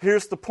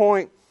 Here's the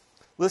point.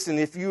 Listen,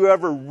 if you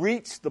ever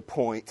reach the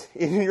point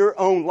in your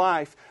own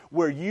life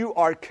where you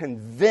are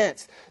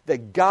convinced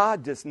that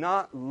God does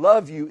not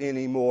love you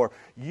anymore,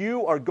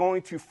 you are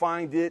going to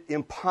find it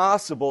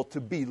impossible to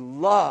be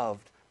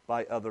loved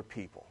by other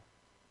people.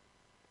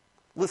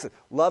 Listen,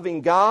 loving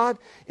God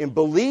and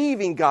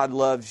believing God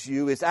loves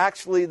you is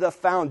actually the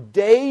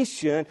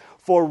foundation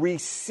for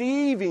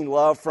receiving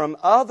love from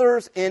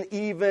others and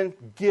even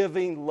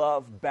giving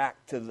love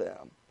back to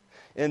them.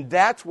 And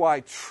that's why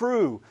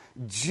true,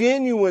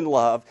 genuine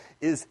love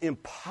is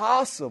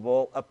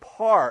impossible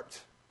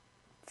apart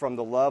from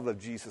the love of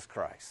Jesus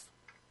Christ.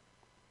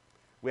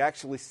 We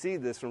actually see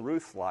this in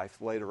Ruth's life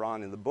later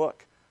on in the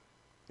book.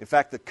 In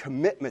fact, the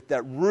commitment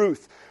that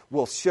Ruth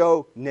will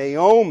show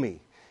Naomi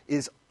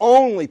is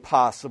only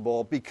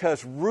possible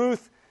because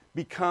Ruth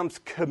becomes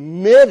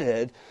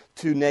committed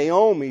to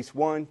Naomi's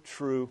one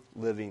true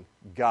living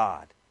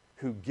God,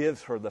 who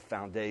gives her the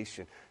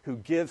foundation, who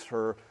gives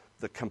her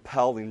the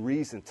compelling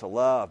reason to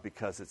love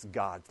because it's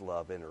God's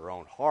love in her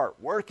own heart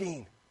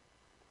working.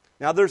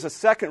 Now, there's a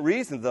second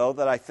reason, though,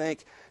 that I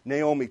think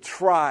Naomi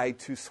tried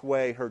to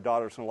sway her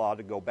daughters-in-law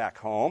to go back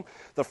home.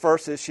 The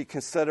first is she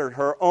considered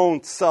her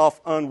own self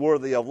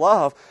unworthy of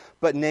love.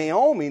 But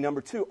Naomi,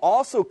 number two,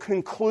 also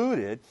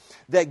concluded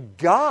that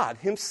God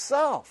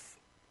himself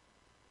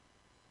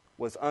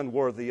was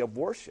unworthy of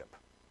worship.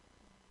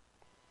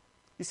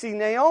 You see,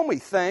 Naomi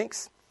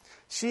thinks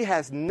she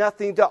has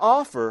nothing to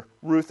offer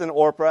Ruth and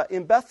Orpah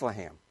in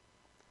Bethlehem.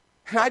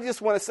 And I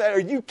just want to say, are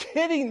you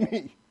kidding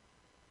me?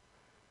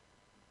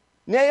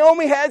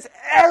 Naomi has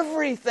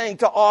everything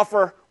to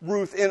offer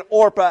Ruth and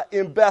Orpah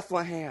in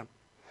Bethlehem.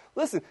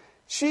 Listen,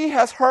 she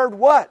has heard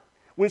what?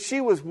 When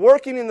she was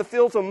working in the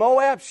fields of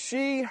Moab,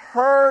 she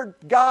heard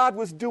God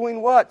was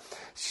doing what?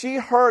 She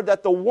heard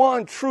that the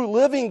one true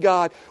living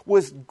God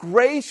was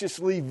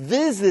graciously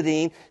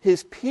visiting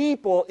his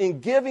people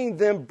and giving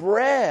them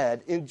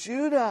bread in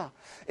Judah.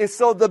 And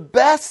so the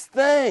best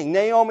thing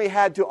Naomi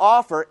had to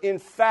offer, in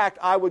fact,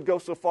 I would go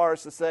so far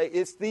as to say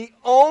it's the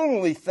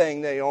only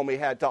thing Naomi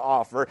had to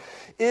offer,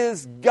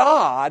 is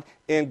God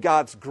and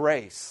God's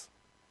grace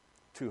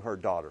to her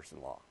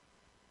daughters-in-law.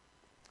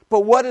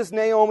 But what does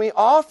Naomi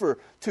offer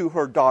to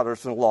her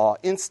daughters-in-law?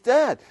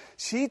 Instead,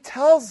 she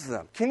tells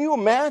them, can you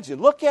imagine?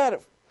 Look at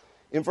it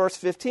in verse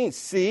 15.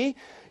 See,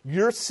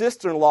 your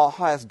sister-in-law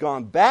has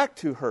gone back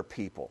to her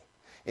people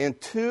and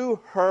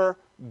to her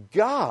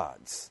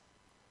gods.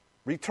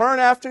 Return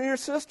after your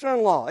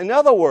sister-in-law. In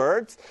other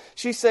words,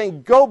 she's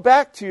saying, go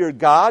back to your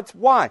gods.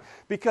 Why?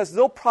 Because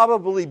they'll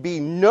probably be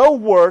no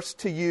worse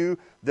to you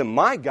than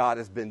my God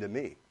has been to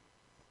me.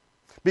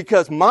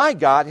 Because my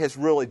God has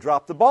really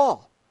dropped the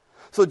ball.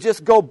 So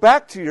just go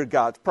back to your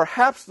gods.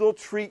 Perhaps they'll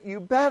treat you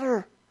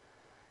better.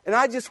 And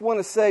I just want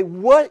to say,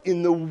 what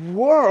in the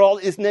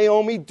world is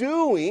Naomi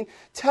doing,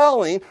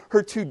 telling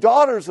her two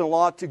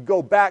daughters-in-law to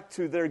go back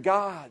to their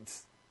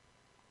gods?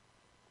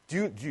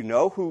 Do you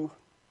know who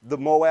the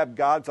Moab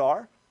gods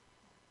are?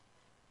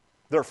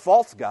 They're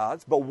false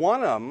gods, but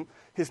one of them,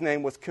 his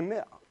name was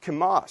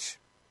Chemosh.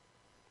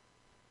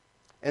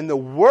 And the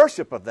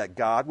worship of that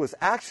god was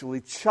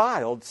actually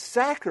child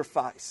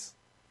sacrifice.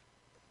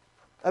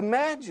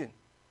 Imagine.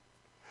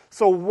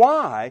 So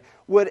why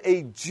would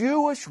a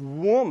Jewish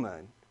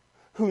woman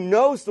who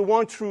knows the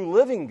one true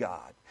living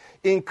God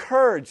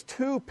encourage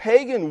two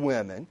pagan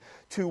women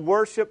to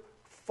worship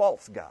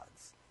false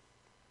gods?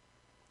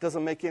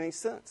 Doesn't make any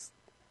sense.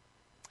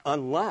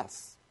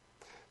 Unless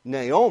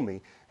Naomi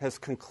has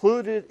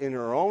concluded in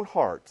her own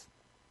heart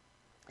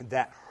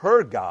that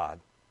her God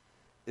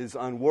is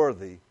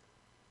unworthy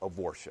of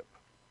worship.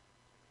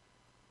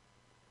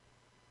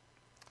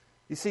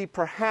 You see,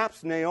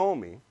 perhaps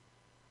Naomi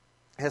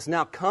has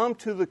now come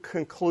to the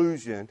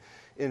conclusion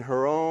in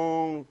her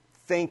own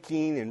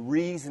thinking and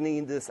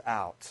reasoning this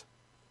out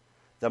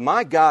that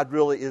my God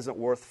really isn't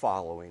worth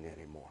following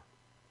anymore.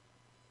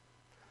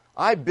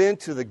 I've been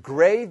to the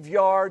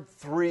graveyard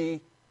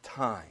 3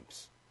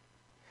 times,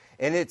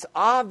 and it's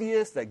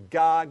obvious that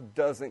God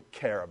doesn't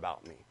care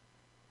about me.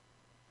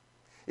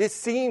 It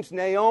seems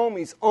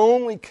Naomi's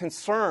only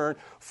concern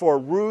for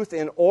Ruth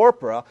and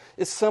Orpah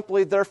is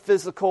simply their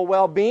physical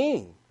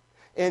well-being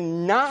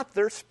and not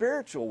their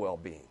spiritual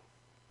well-being.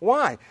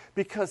 Why?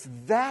 Because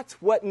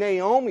that's what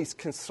Naomi's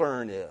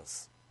concern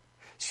is.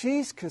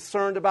 She's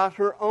concerned about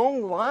her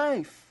own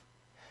life.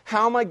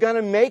 How am I going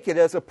to make it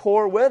as a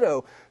poor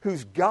widow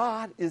whose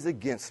God is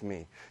against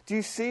me? Do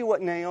you see what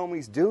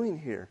Naomi's doing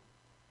here?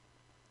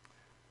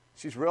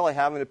 She's really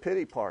having a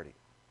pity party.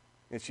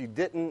 And she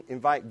didn't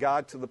invite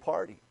God to the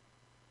party.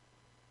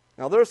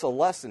 Now, there's a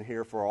lesson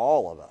here for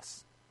all of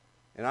us.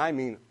 And I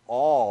mean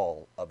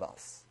all of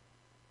us.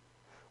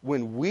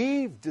 When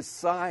we've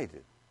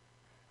decided,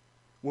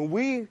 when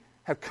we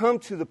have come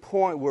to the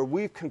point where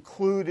we've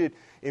concluded,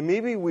 and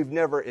maybe we've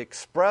never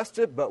expressed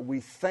it, but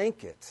we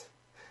think it,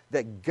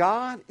 that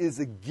God is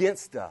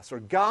against us or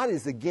God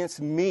is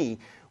against me,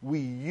 we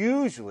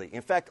usually,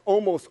 in fact,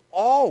 almost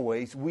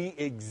always, we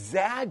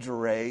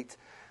exaggerate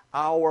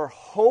our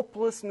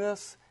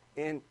hopelessness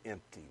and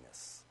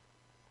emptiness.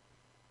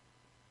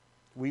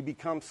 We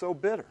become so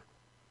bitter.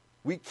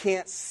 We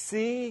can't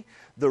see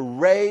the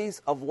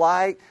rays of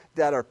light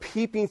that are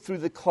peeping through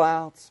the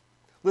clouds.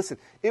 Listen,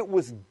 it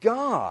was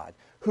God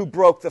who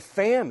broke the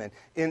famine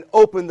and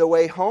opened the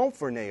way home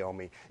for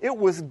Naomi. It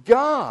was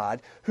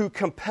God who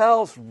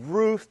compels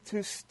Ruth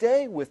to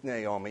stay with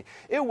Naomi.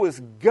 It was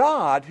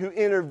God who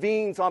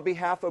intervenes on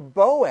behalf of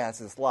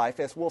Boaz's life,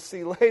 as we'll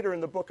see later in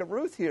the book of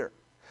Ruth here.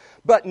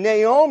 But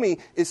Naomi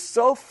is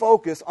so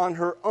focused on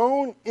her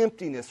own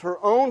emptiness,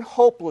 her own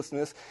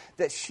hopelessness,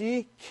 that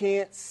she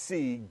can't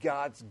see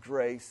God's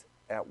grace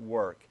at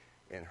work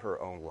in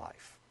her own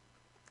life.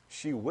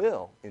 She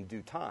will in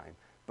due time,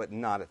 but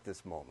not at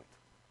this moment.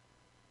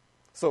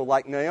 So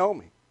like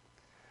Naomi,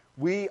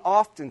 we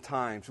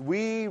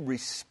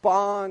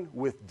respond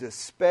with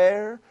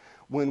despair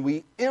when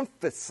we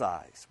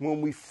emphasize,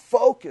 when we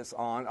focus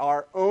on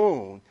our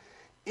own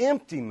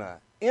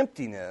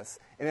emptiness,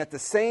 and at the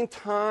same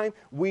time,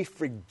 we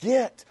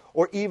forget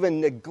or even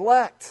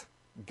neglect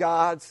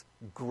God's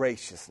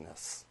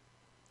graciousness.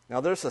 Now,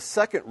 there's a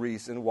second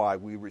reason why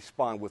we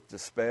respond with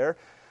despair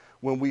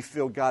when we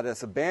feel God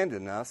has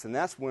abandoned us, and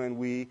that's when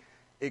we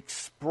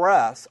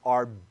express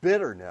our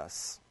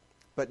bitterness,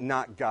 but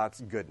not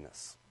God's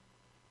goodness.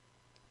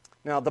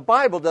 Now, the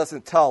Bible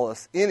doesn't tell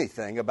us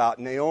anything about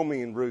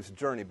Naomi and Ruth's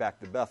journey back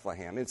to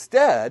Bethlehem.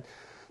 Instead,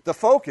 the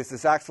focus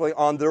is actually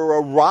on their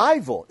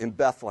arrival in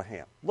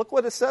Bethlehem. Look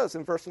what it says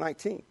in verse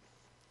 19.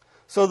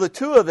 So the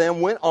two of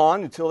them went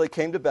on until they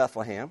came to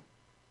Bethlehem.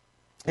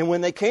 And when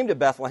they came to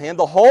Bethlehem,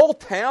 the whole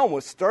town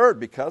was stirred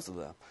because of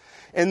them.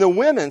 And the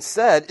women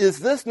said, "Is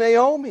this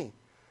Naomi?"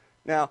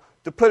 Now,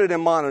 to put it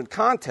in modern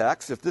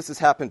context, if this has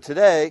happened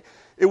today,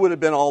 it would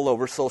have been all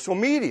over social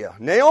media.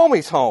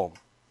 Naomi's home.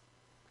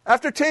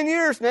 After 10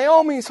 years,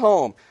 Naomi's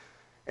home.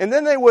 And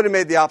then they would have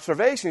made the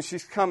observation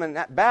she's coming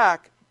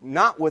back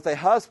not with a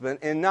husband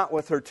and not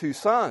with her 2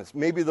 sons.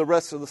 Maybe the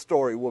rest of the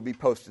story will be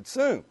posted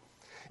soon.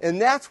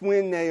 And that's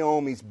when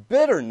Naomi's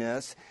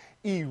bitterness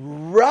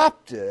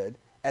erupted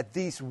at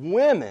these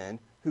women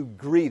who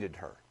greeted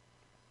her.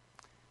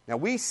 Now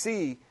we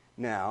see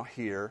now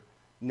here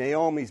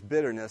Naomi's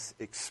bitterness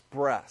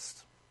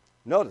expressed.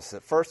 Notice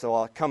it, first of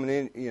all,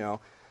 coming in,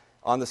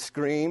 on the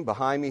screen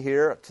behind me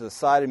here, to the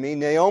side of me,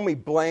 Naomi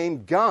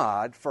blamed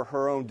God for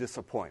her own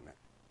disappointment.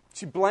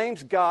 She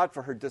blames God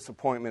for her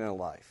disappointment in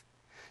life.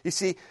 You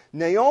see,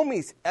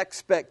 Naomi's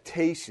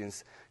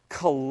expectations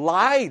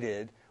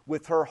collided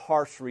with her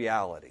harsh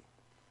reality.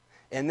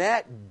 And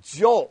that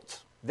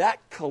jolt, that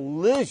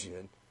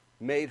collision,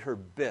 made her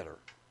bitter.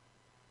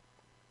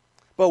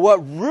 But what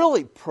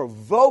really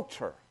provoked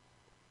her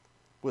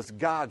was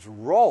God's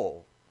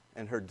role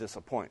in her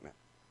disappointment.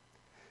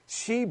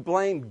 She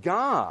blamed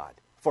God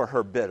for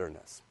her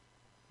bitterness.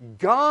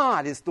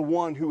 God is the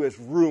one who has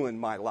ruined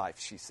my life,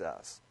 she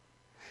says.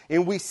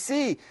 And we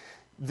see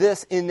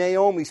this in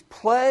Naomi's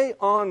play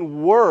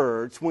on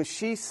words when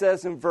she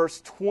says in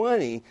verse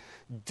 20,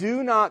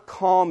 "Do not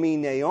call me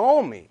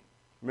Naomi."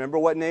 Remember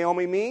what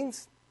Naomi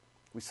means?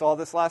 We saw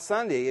this last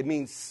Sunday. It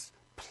means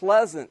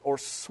pleasant or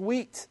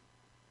sweet.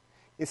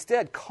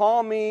 Instead,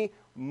 call me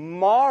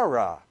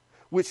Mara,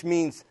 which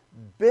means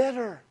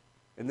bitter.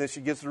 And then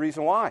she gives the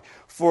reason why.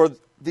 "For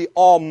the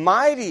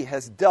Almighty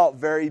has dealt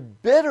very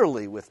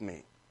bitterly with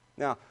me."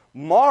 Now,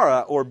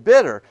 Mara, or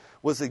bitter,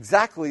 was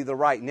exactly the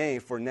right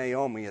name for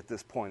Naomi at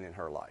this point in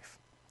her life.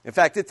 In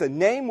fact, it's a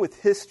name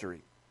with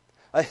history.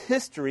 A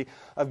history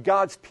of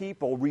God's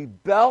people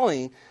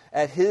rebelling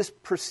at His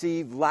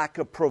perceived lack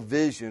of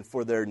provision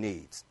for their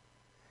needs.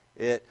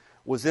 It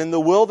was in the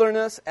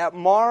wilderness at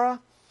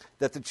Mara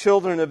that the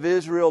children of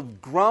Israel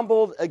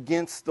grumbled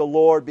against the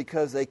Lord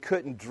because they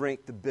couldn't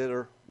drink the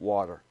bitter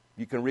water.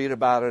 You can read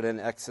about it in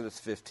Exodus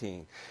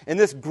 15. And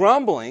this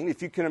grumbling,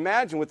 if you can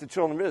imagine with the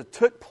children of Israel,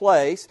 took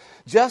place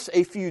just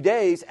a few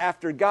days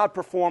after God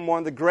performed one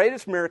of the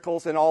greatest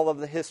miracles in all of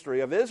the history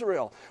of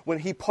Israel, when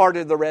He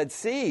parted the Red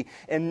Sea.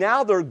 And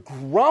now they're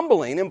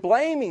grumbling and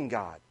blaming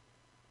God.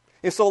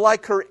 And so,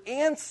 like her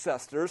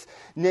ancestors,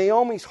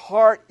 Naomi's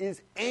heart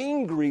is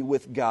angry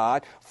with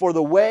God for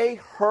the way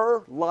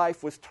her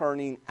life was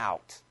turning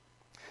out.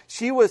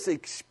 She was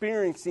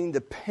experiencing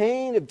the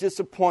pain of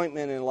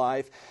disappointment in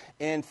life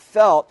and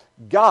felt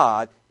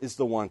God is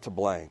the one to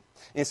blame.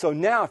 And so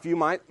now, if you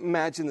might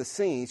imagine the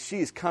scene, she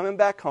is coming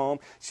back home.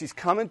 She's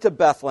coming to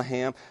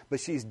Bethlehem, but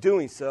she's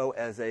doing so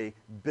as a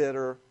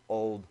bitter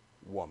old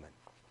woman.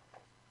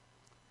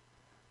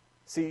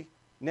 See,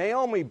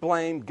 Naomi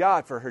blamed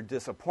God for her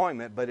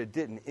disappointment, but it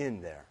didn't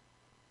end there.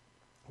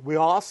 We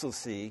also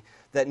see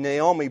that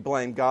Naomi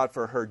blamed God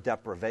for her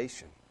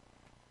deprivation.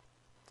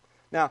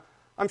 Now,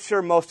 I'm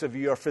sure most of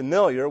you are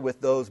familiar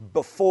with those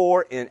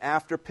before and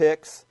after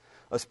pics,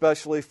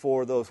 especially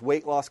for those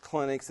weight loss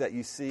clinics that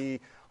you see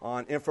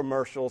on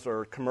infomercials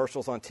or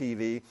commercials on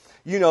TV.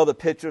 You know the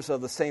pictures of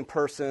the same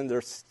person.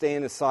 They're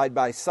standing side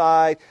by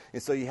side.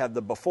 And so you have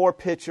the before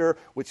picture,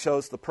 which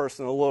shows the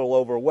person a little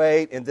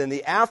overweight. And then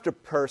the after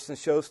person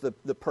shows the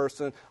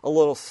person a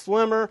little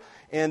slimmer.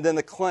 And then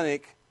the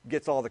clinic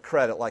gets all the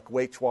credit, like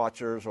Weight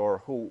Watchers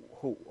or who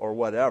or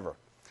whatever.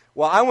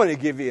 Well, I want to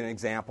give you an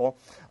example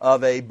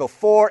of a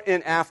before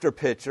and after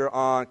picture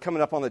coming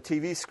up on the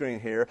TV screen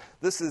here.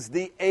 This is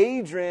the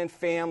Adrian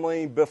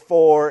family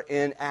before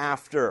and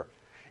after.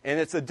 And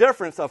it's a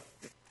difference of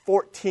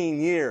 14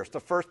 years.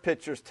 The first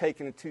picture is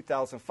taken in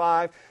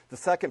 2005. The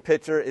second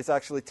picture is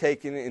actually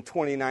taken in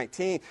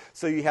 2019.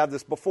 So you have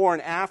this before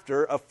and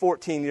after of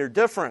 14-year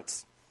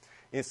difference.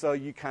 And so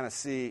you kind of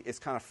see, it's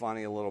kind of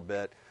funny a little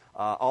bit,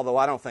 although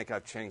I don't think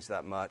I've changed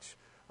that much.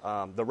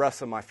 The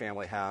rest of my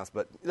family has,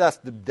 but that's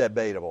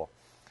debatable.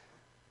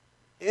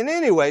 And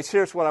anyways,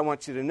 here's what I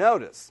want you to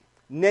notice.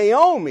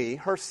 Naomi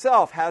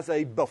herself has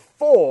a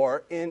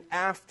before and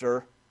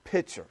after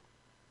picture.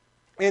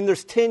 And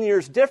there's 10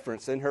 years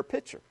difference in her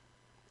picture.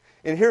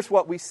 And here's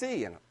what we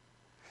see in it.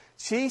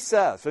 She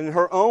says, in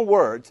her own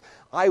words,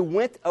 "I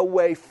went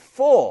away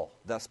full,"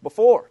 that's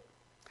before,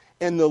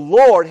 "and the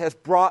Lord has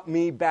brought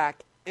me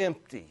back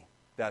empty."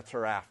 That's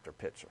her after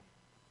picture.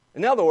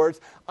 In other words,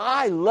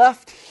 I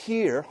left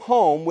here,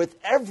 home, with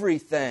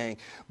everything,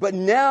 but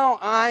now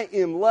I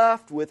am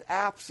left with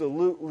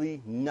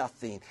absolutely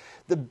nothing.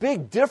 The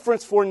big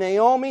difference for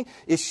Naomi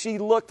is she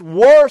looked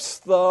worse,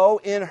 though,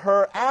 in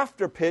her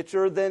after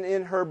picture than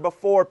in her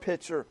before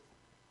picture.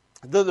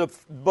 The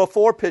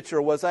before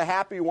picture was a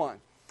happy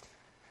one.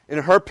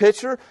 In her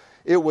picture,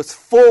 it was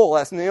full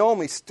as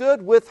Naomi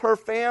stood with her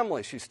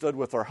family. She stood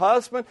with her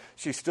husband.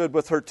 She stood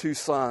with her 2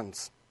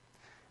 sons.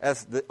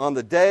 On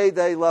the day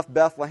they left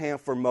Bethlehem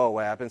for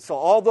Moab. And so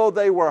although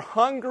they were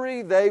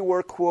hungry, they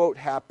were, quote,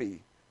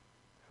 happy.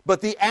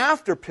 But the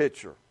after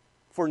picture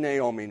for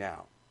Naomi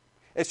now,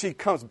 as she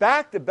comes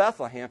back to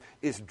Bethlehem,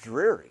 is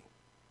dreary.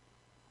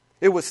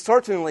 It was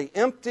certainly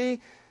empty,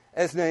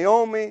 as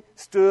Naomi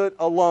stood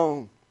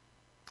alone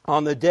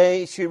on the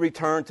day she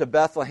returned to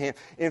Bethlehem.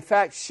 In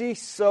fact,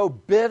 she's so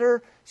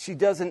bitter, she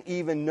doesn't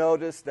even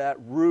notice that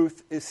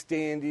Ruth is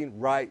standing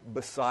right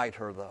beside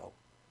her, though.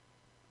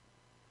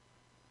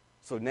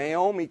 So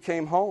Naomi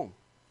came home,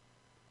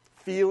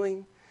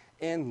 feeling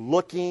and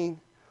looking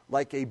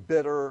like a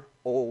bitter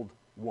old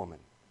woman.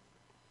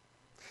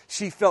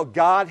 She felt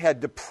God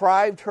had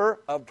deprived her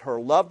of her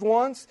loved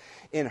ones.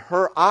 In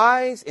her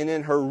eyes and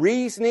in her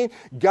reasoning,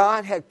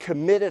 God had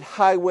committed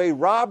highway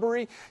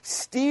robbery,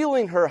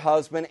 stealing her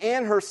husband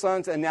and her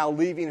sons, and now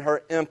leaving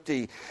her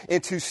empty.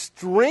 And to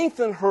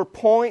strengthen her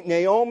point,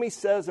 Naomi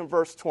says in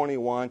verse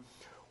 21,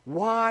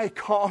 "Why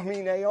call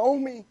me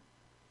Naomi,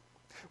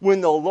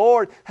 when the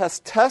Lord has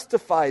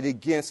testified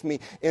against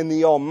me, and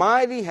the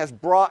Almighty has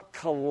brought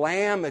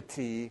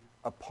calamity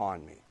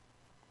upon me?"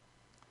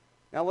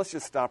 Now let's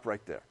just stop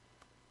right there.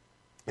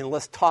 And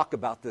let's talk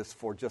about this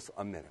for just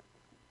a minute.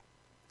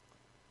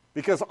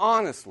 Because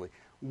honestly,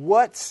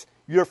 what's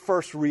your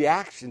first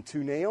reaction to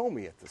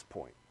Naomi at this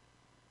point?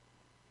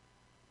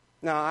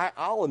 Now,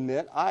 I'll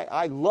admit,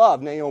 I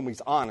love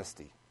Naomi's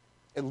honesty.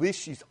 At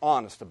least she's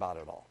honest about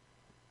it all.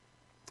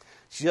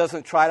 She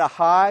doesn't try to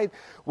hide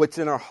what's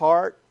in her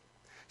heart.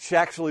 She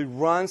actually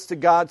runs to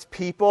God's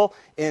people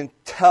and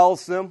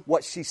tells them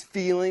what she's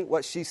feeling,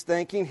 what she's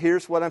thinking.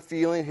 Here's what I'm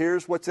feeling.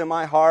 Here's what's in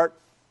my heart.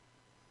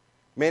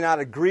 May not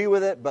agree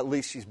with it, but at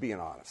least she's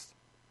being honest.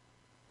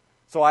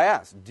 So I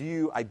ask, do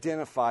you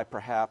identify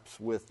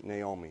perhaps with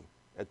Naomi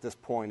at this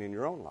point in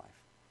your own life?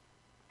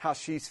 How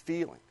she's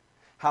feeling,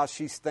 how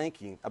she's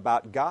thinking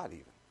about God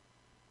even.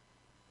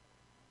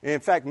 And in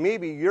fact,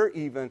 maybe you're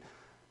even,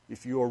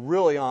 if you are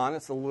really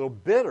honest, a little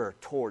bitter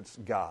towards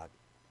God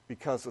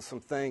because of some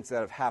things that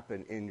have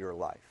happened in your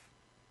life.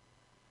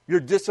 You're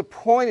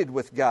disappointed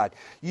with God.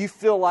 You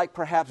feel like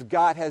perhaps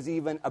God has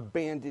even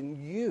abandoned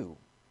you.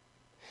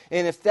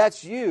 And if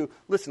that's you,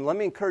 listen, let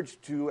me encourage you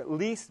to at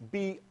least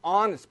be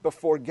honest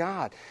before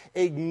God.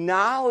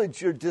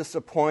 Acknowledge your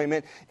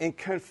disappointment and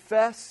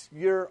confess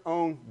your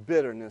own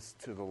bitterness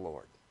to the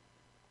Lord.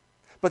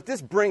 But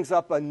this brings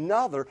up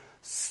another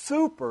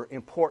super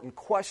important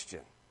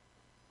question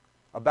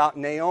about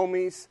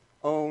Naomi's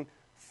own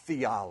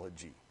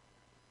theology.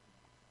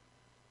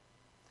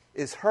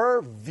 Is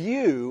her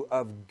view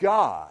of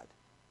God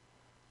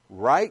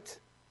right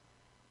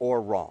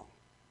or wrong?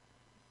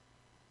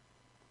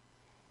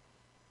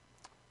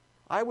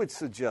 I would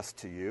suggest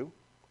to you,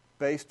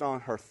 based on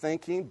her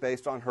thinking,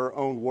 based on her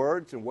own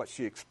words and what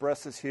she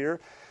expresses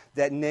here,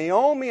 that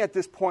Naomi at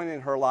this point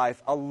in her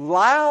life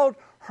allowed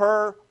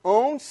her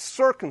own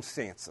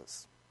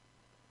circumstances,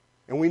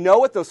 and we know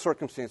what those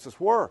circumstances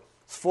were.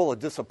 It's full of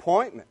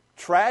disappointment,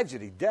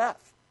 tragedy,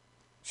 death.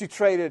 She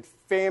traded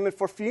famine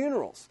for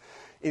funerals.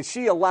 And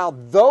she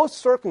allowed those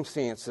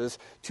circumstances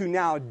to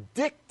now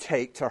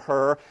dictate to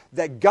her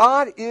that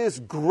God is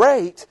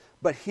great,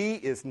 but He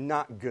is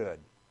not good.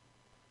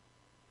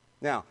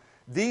 Now,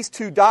 these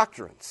two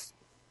doctrines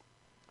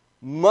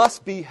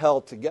must be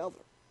held together.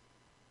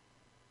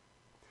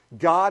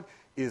 God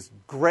is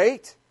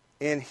great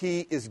and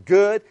He is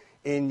good,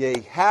 and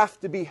they have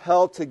to be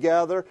held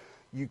together.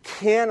 You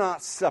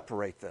cannot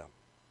separate them.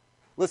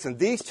 Listen,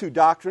 these two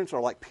doctrines are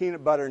like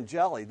peanut butter and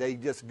jelly. They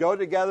just go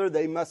together.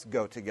 They must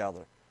go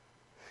together.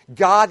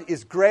 God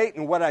is great,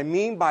 and what I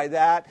mean by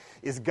that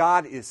is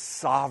God is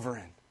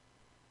sovereign,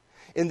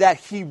 in that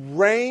He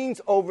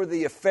reigns over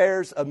the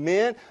affairs of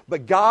men,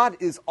 but God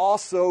is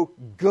also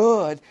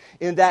good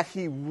in that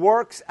He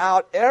works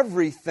out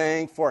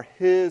everything for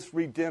His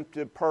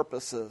redemptive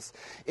purposes.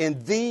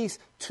 And these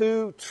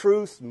two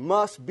truths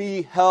must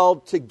be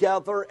held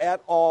together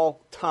at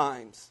all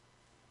times.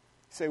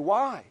 You say,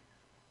 why?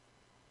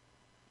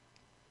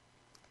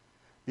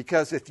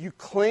 Because if you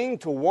cling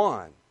to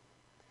one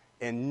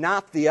and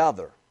not the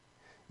other,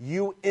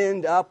 you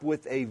end up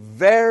with a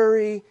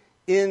very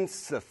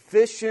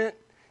insufficient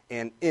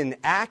and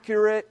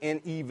inaccurate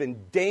and even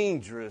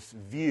dangerous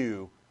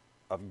view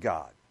of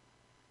God.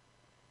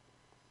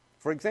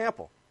 For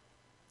example,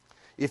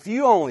 if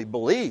you only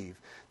believe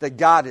that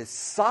God is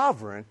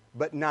sovereign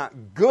but not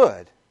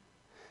good,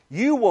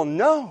 you will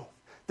know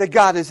that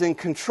God is in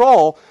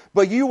control,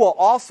 but you will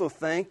also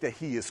think that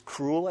He is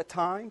cruel at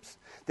times,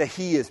 that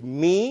He is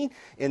mean,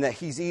 and that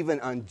He's even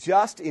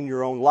unjust in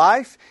your own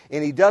life,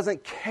 and He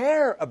doesn't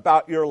care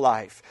about your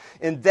life.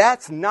 And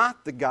that's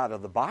not the God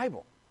of the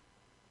Bible.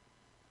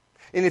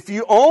 And if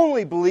you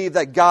only believe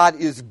that God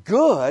is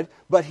good,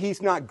 but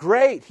He's not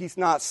great, He's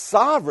not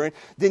sovereign,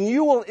 then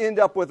you will end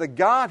up with a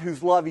God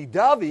who's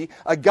lovey-dovey,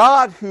 a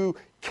God who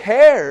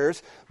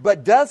cares,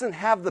 but doesn't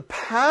have the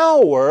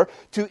power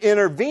to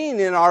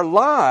intervene in our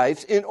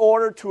lives in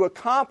order to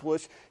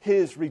accomplish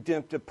His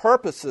redemptive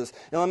purposes.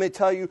 And let me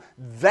tell you,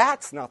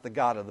 that's not the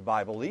God of the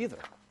Bible either.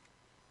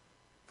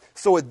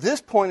 So at this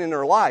point in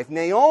her life,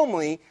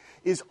 Naomi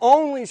is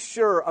only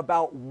sure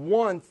about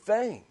one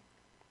thing.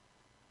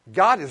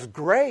 God is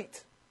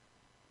great,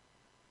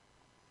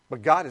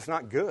 but God is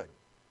not good.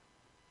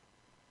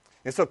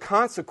 And so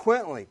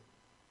consequently,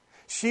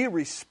 she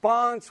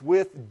responds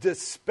with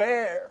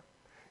despair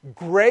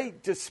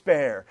great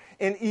despair,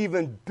 and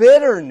even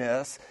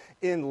bitterness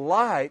in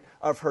light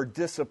of her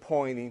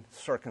disappointing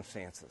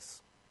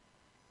circumstances.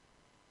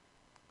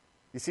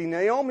 You see,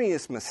 Naomi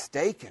is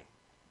mistaken,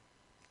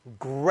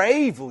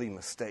 gravely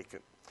mistaken,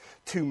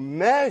 to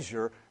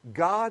measure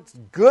God's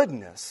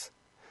goodness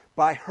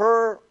by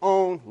her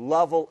own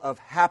level of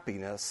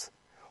happiness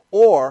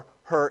or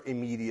her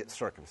immediate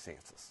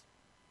circumstances.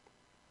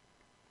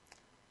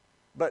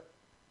 But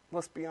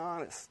let's be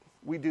honest,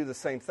 we do the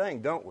same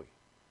thing, don't we?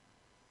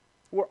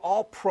 We're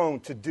all prone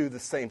to do the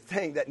same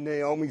thing that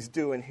Naomi's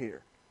doing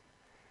here.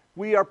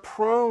 We are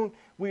prone,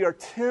 we are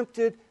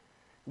tempted,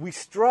 we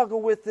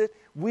struggle with it.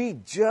 We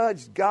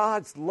judge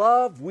God's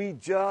love, we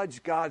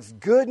judge God's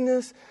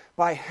goodness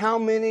by how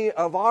many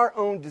of our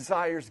own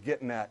desires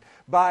get met,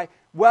 by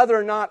whether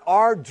or not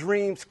our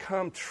dreams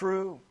come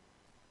true.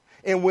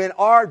 And when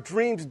our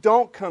dreams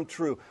don't come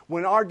true,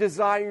 when our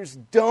desires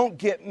don't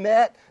get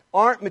met,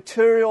 aren't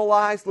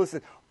materialized,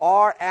 listen,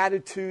 our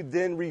attitude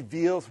then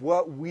reveals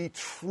what we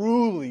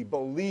truly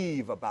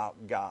believe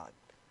about God.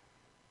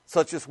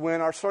 Such as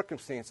when our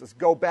circumstances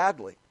go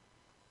badly.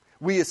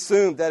 We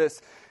assume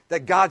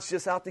that God's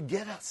just out to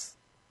get us.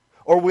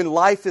 Or when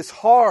life is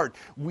hard,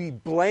 we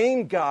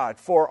blame God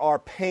for our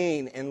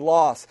pain and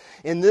loss.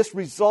 And this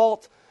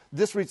results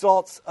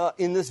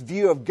in this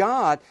view of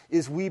God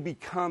is we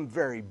become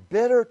very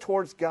bitter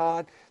towards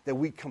God, that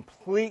we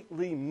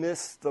completely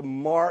miss the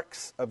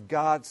marks of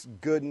God's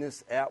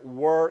goodness at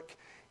work,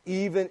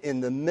 even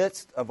in the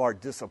midst of our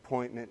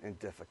disappointment and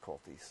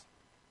difficulties.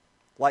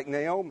 Like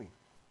Naomi.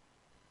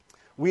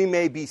 We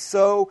may be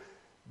so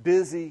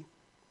busy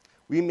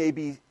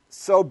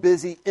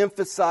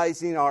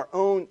emphasizing our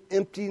own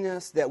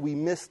emptiness that we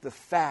miss the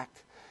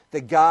fact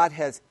that God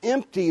has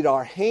emptied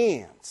our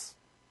hands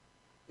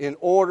in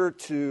order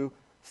to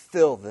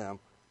fill them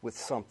with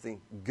something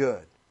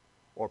good,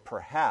 or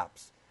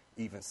perhaps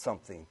even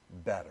something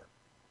better.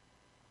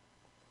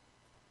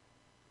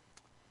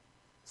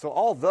 So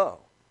although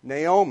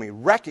Naomi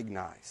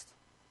recognized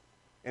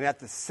and at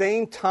the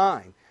same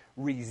time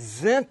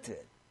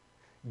resented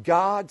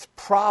God's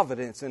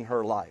providence in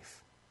her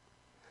life,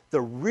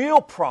 the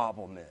real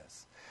problem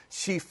is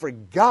she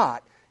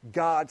forgot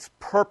God's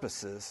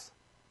purposes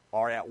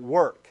are at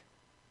work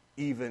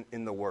even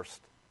in the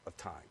worst of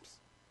times.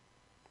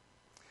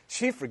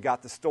 She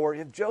forgot the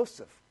story of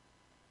Joseph,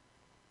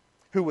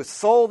 who was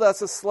sold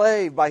as a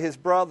slave by his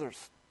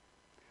brothers,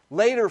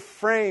 later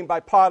framed by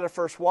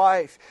Potiphar's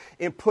wife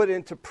and put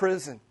into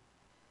prison.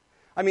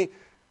 I mean,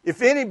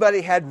 if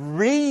anybody had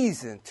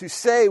reason to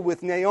say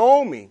with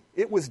Naomi,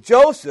 it was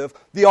Joseph,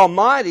 the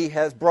Almighty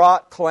has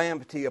brought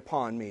calamity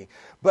upon me.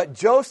 But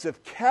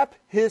Joseph kept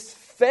his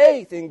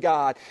faith in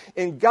God,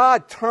 and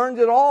God turned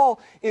it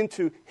all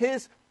into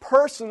his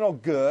personal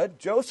good,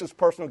 Joseph's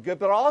personal good,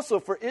 but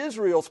also for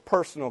Israel's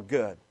personal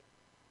good.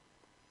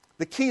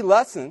 The key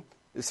lesson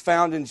is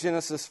found in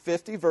Genesis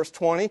 50, verse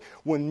 20,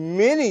 when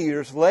many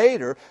years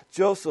later,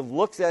 Joseph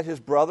looks at his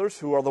brothers,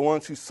 who are the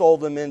ones who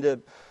sold him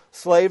into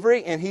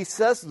slavery, and he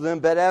says to them,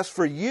 but as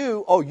for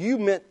you, you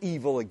meant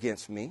evil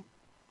against me,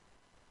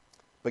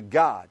 but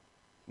God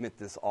meant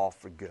this all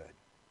for good.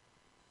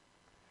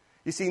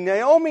 You see,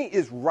 Naomi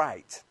is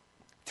right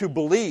to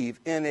believe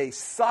in a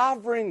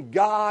sovereign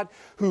God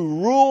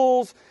who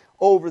rules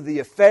over the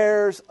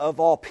affairs of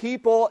all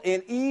people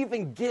and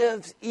even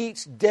gives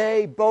each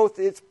day both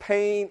its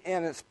pain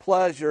and its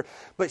pleasure.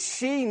 But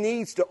she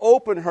needs to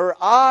open her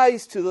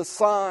eyes to the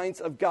signs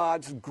of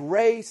God's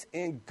grace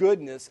and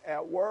goodness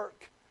at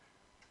work.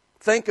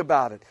 Think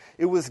about it.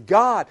 It was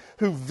God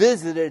who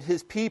visited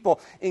his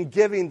people in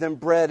giving them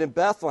bread in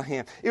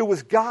Bethlehem. It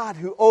was God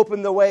who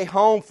opened the way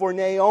home for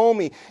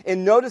Naomi.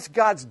 And notice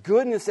God's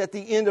goodness at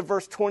the end of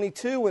verse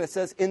 22 when it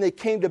says, and they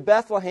came to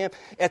Bethlehem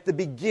at the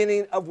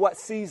beginning of what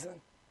season?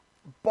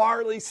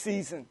 Barley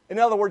season. In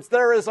other words,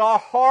 there is a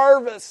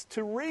harvest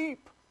to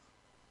reap.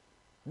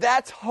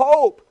 That's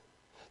hope.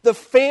 The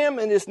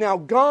famine is now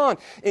gone,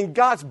 and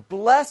God's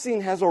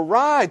blessing has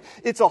arrived.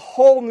 It's a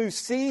whole new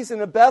season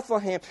of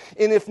Bethlehem.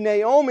 And if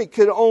Naomi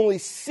could only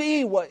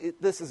see what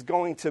this is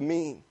going to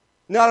mean.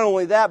 Not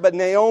only that, but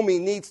Naomi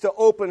needs to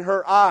open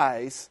her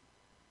eyes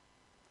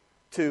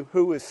to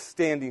who is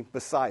standing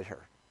beside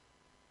her,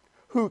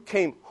 who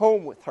came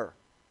home with her.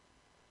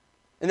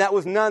 And that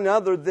was none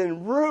other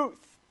than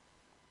Ruth.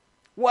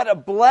 What a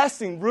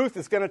blessing Ruth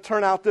is going to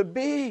turn out to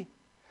be.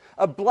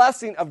 A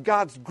blessing of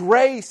God's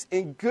grace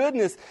and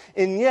goodness.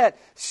 And yet,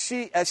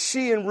 as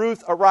she and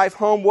Ruth arrive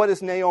home, what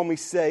does Naomi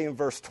say in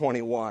verse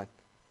 21?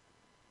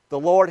 The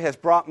Lord has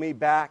brought me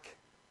back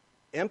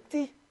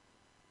empty?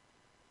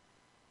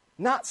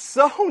 Not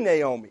so,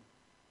 Naomi.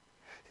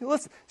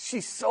 Listen,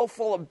 she's so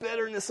full of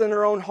bitterness in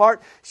her own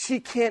heart, she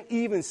can't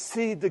even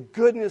see the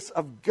goodness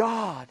of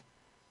God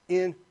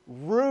in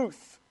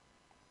Ruth.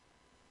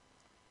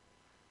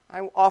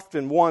 I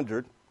often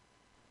wondered,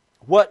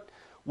 what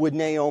would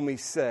Naomi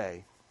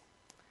say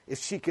if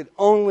she could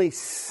only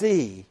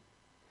see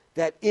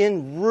that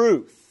in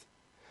Ruth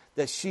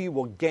that she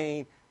will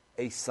gain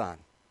a son,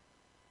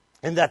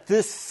 and that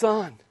this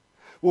son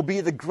will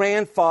be the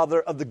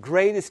grandfather of the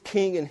greatest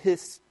king in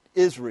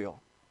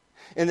Israel.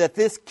 And that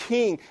this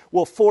king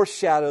will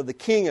foreshadow the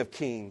King of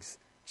Kings,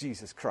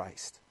 Jesus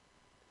Christ.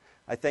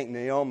 I think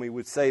Naomi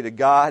would say to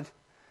God,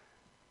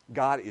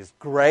 God is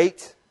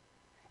great,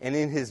 and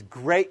in His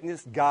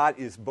greatness, God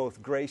is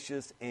both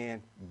gracious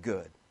and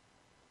good.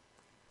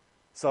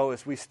 So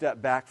as we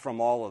step back from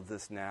all of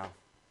this now,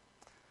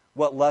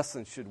 what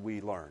lessons should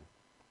we learn?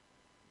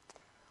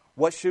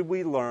 What should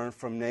we learn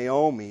from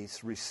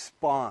Naomi's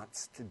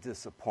response to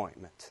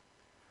disappointment?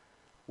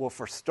 Well,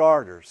 for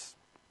starters,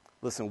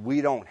 listen,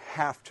 we don't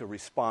have to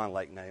respond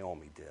like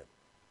Naomi did.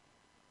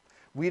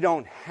 We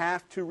don't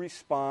have to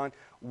respond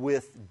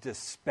with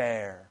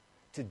despair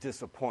to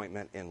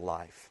disappointment in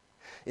life.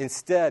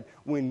 Instead,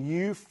 when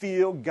you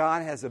feel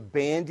God has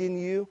abandoned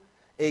you,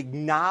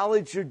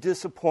 acknowledge your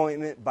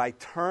disappointment by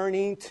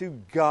turning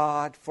to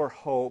God for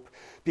hope,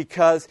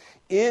 because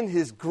in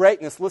His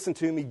greatness, listen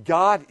to me,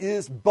 God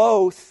is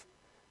both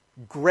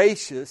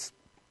gracious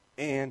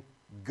and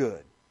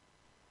good.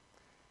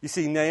 You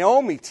see,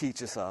 Naomi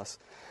teaches us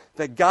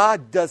that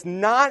God does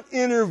not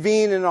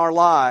intervene in our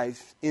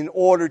lives in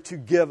order to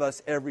give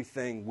us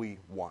everything we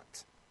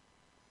want.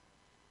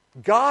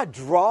 God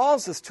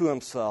draws us to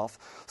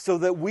Himself so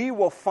that we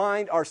will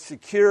find our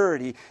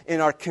security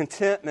and our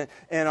contentment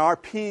and our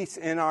peace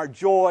and our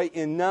joy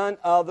in none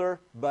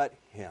other but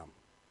Him.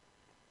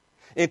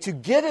 And to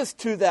get us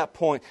to that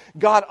point,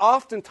 God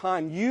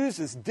oftentimes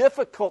uses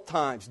difficult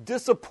times,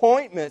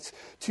 disappointments,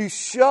 to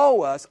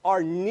show us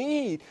our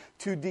need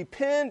to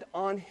depend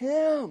on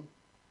Him.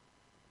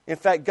 In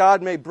fact,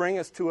 God may bring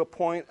us to a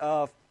point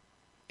of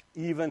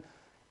even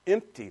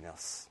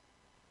emptiness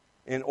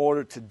in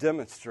order to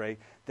demonstrate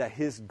that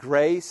His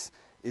grace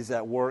is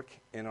at work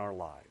in our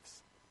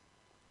lives.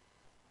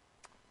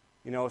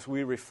 You know, as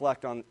we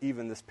reflect on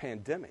even this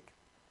pandemic,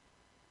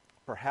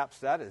 perhaps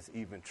that is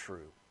even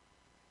true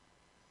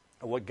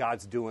of what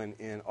God's doing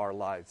in our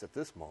lives at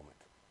this moment.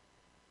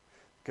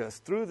 Because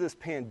through this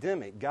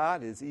pandemic,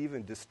 God is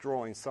even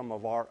destroying some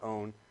of our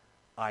own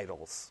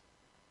idols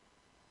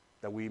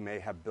that we may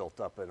have built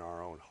up in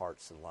our own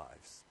hearts and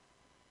lives.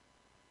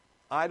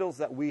 Idols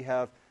that we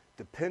have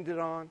depended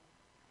on,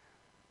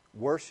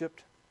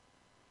 worshipped,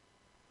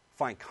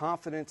 find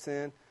confidence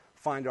in,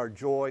 find our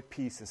joy,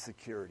 peace, and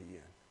security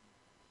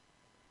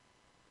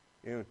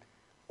in. You know,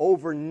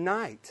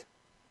 overnight,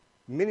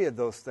 many of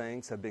those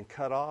things have been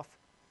cut off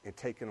and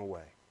taken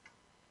away.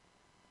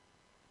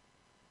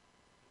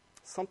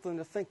 Something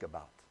to think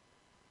about.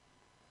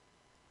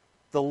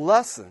 The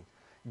lesson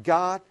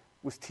God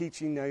was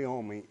teaching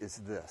Naomi is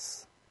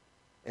this,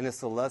 and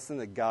it's a lesson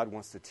that God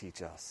wants to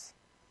teach us.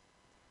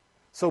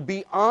 So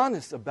be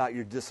honest about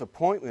your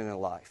disappointment in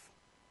life.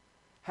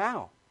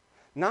 How?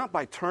 Not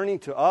by turning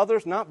to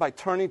others, not by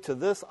turning to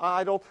this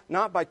idol,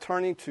 not by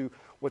turning to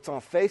what's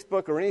on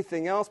Facebook or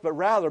anything else, but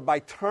rather by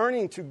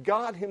turning to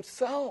God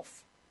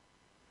Himself.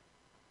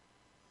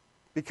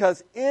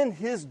 Because in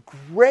His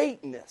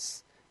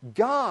greatness,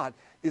 God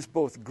is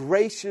both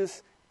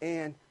gracious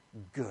and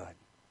good.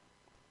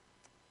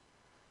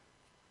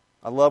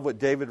 I love what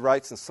David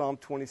writes in Psalm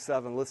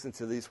 27. Listen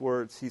to these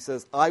words. He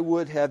says, I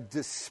would have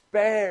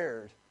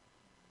despaired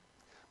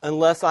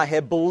unless I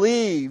had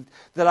believed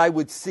that I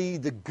would see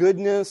the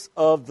goodness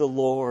of the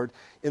Lord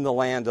in the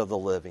land of the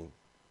living.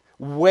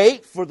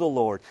 Wait for the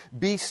Lord.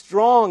 Be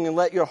strong and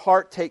let your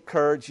heart take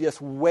courage.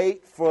 Yes,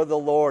 wait for the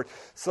Lord.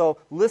 So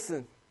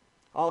listen,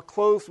 I'll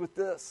close with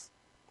this.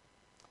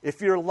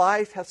 If your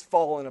life has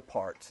fallen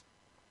apart,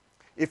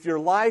 if your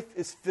life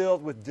is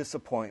filled with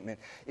disappointment,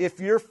 if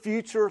your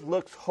future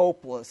looks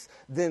hopeless,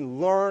 then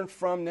learn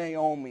from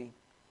Naomi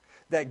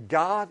that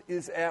God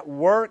is at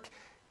work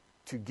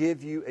to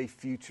give you a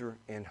future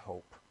and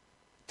hope.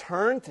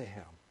 Turn to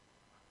Him,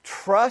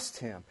 trust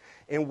Him,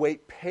 and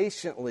wait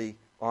patiently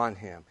on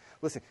Him.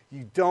 Listen,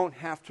 you don't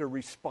have to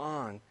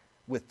respond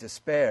with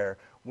despair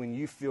when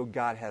you feel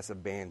God has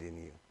abandoned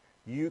you.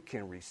 You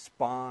can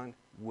respond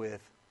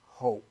with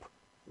hope.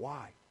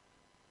 Why?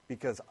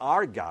 Because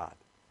our God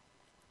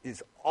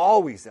is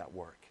always at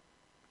work,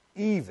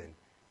 even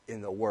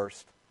in the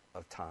worst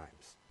of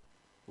times.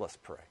 Let's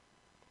pray.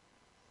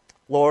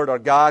 Lord, our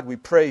God, we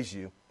praise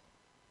You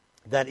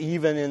that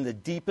even in the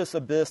deepest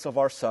abyss of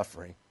our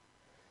suffering,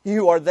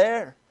 You are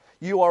there.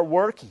 You are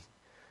working.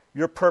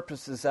 Your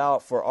purpose is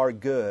out for our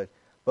good,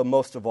 but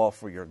most of all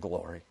for Your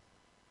glory.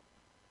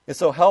 And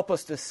so help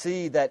us to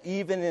see that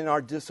even in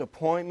our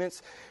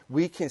disappointments,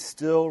 we can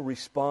still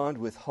respond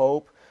with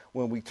hope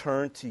when we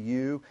turn to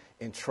You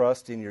and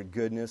trust in Your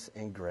goodness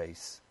and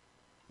grace.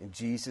 In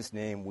Jesus'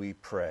 name we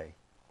pray.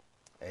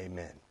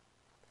 Amen.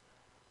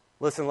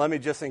 Listen, let me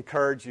just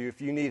encourage you. If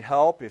you need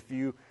help, if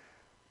you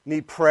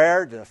need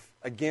prayer, to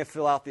again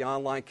fill out the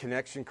online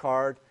connection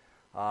card.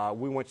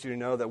 We want you to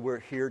know that we're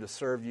here to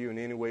serve you in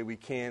any way we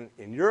can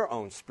in your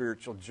own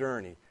spiritual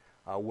journey,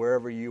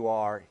 wherever you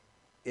are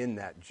in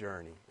that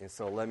journey. And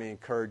so let me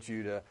encourage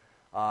you to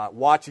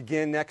watch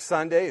again next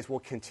Sunday as we'll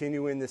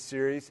continue in this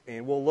series,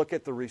 and we'll look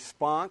at the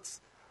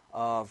response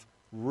of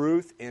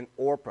Ruth and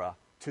Orpah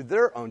to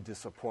their own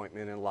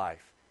disappointment in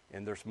life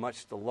And there's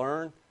much to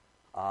learn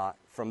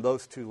from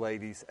those two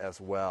ladies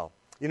as well.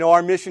 You know,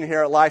 our mission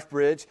here at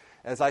LifeBridge,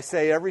 as I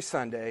say every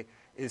Sunday,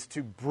 is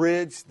to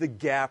bridge the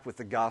gap with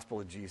the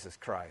gospel of Jesus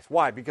Christ.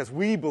 Why? Because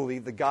we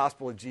believe the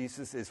gospel of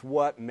Jesus is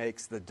what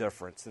makes the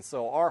difference. And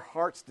so our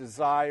heart's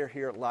desire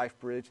here at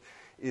LifeBridge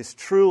is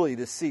truly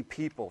to see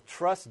people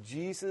trust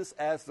Jesus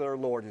as their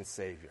Lord and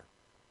Savior,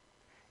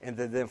 and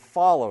to then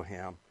follow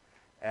Him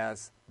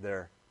as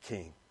their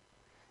King.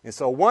 And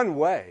so one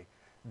way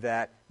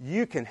that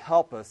you can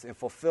help us in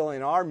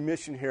fulfilling our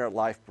mission here at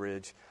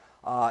LifeBridge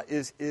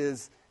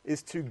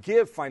is to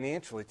give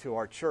financially to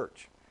our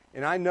church.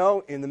 And I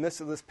know in the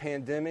midst of this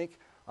pandemic,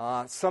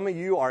 some of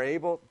you are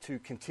able to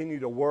continue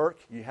to work.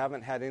 You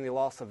haven't had any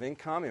loss of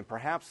income, and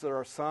perhaps there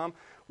are some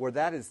where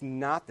that is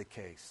not the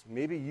case.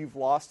 Maybe you've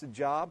lost a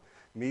job.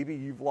 Maybe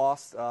you've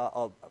lost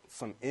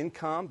some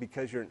income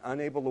because you're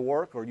unable to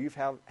work, or you've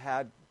have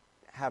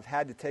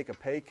had to take a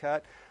pay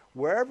cut.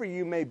 Wherever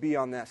you may be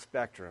on that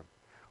spectrum,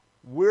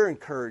 we're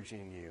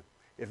encouraging you.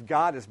 If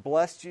God has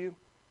blessed you,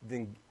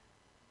 then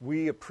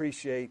we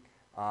appreciate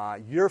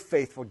your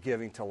faithful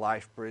giving to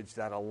LifeBridge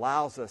that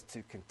allows us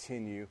to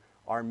continue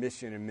our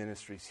mission and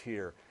ministries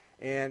here.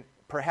 And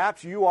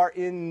perhaps you are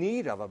in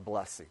need of a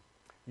blessing.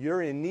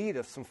 You're in need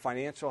of some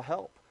financial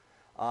help.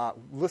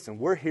 Listen,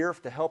 we're here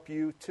to help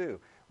you too.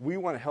 We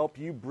want to help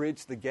you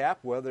bridge the gap,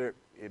 whether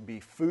it be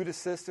food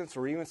assistance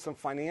or even some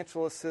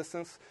financial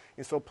assistance.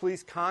 And so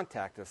please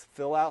contact us.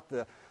 Fill out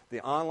the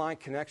online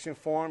connection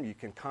form. You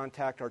can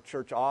contact our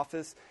church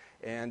office.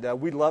 And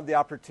we'd love the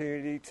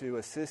opportunity to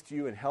assist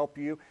you and help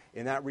you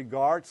in that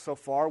regard. So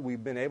far,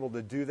 we've been able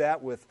to do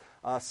that with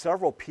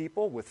several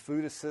people with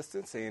food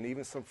assistance and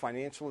even some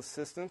financial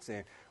assistance.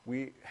 And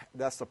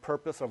that's the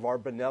purpose of our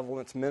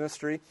benevolence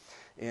ministry.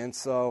 And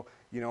so,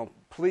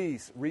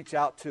 please reach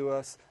out to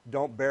us.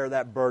 Don't bear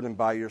that burden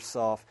by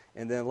yourself.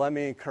 And then let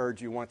me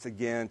encourage you once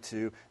again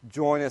to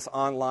join us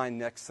online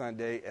next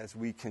Sunday as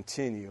we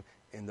continue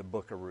in the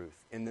book of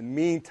Ruth. In the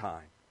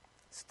meantime,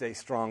 stay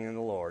strong in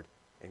the Lord.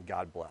 And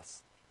God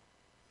bless.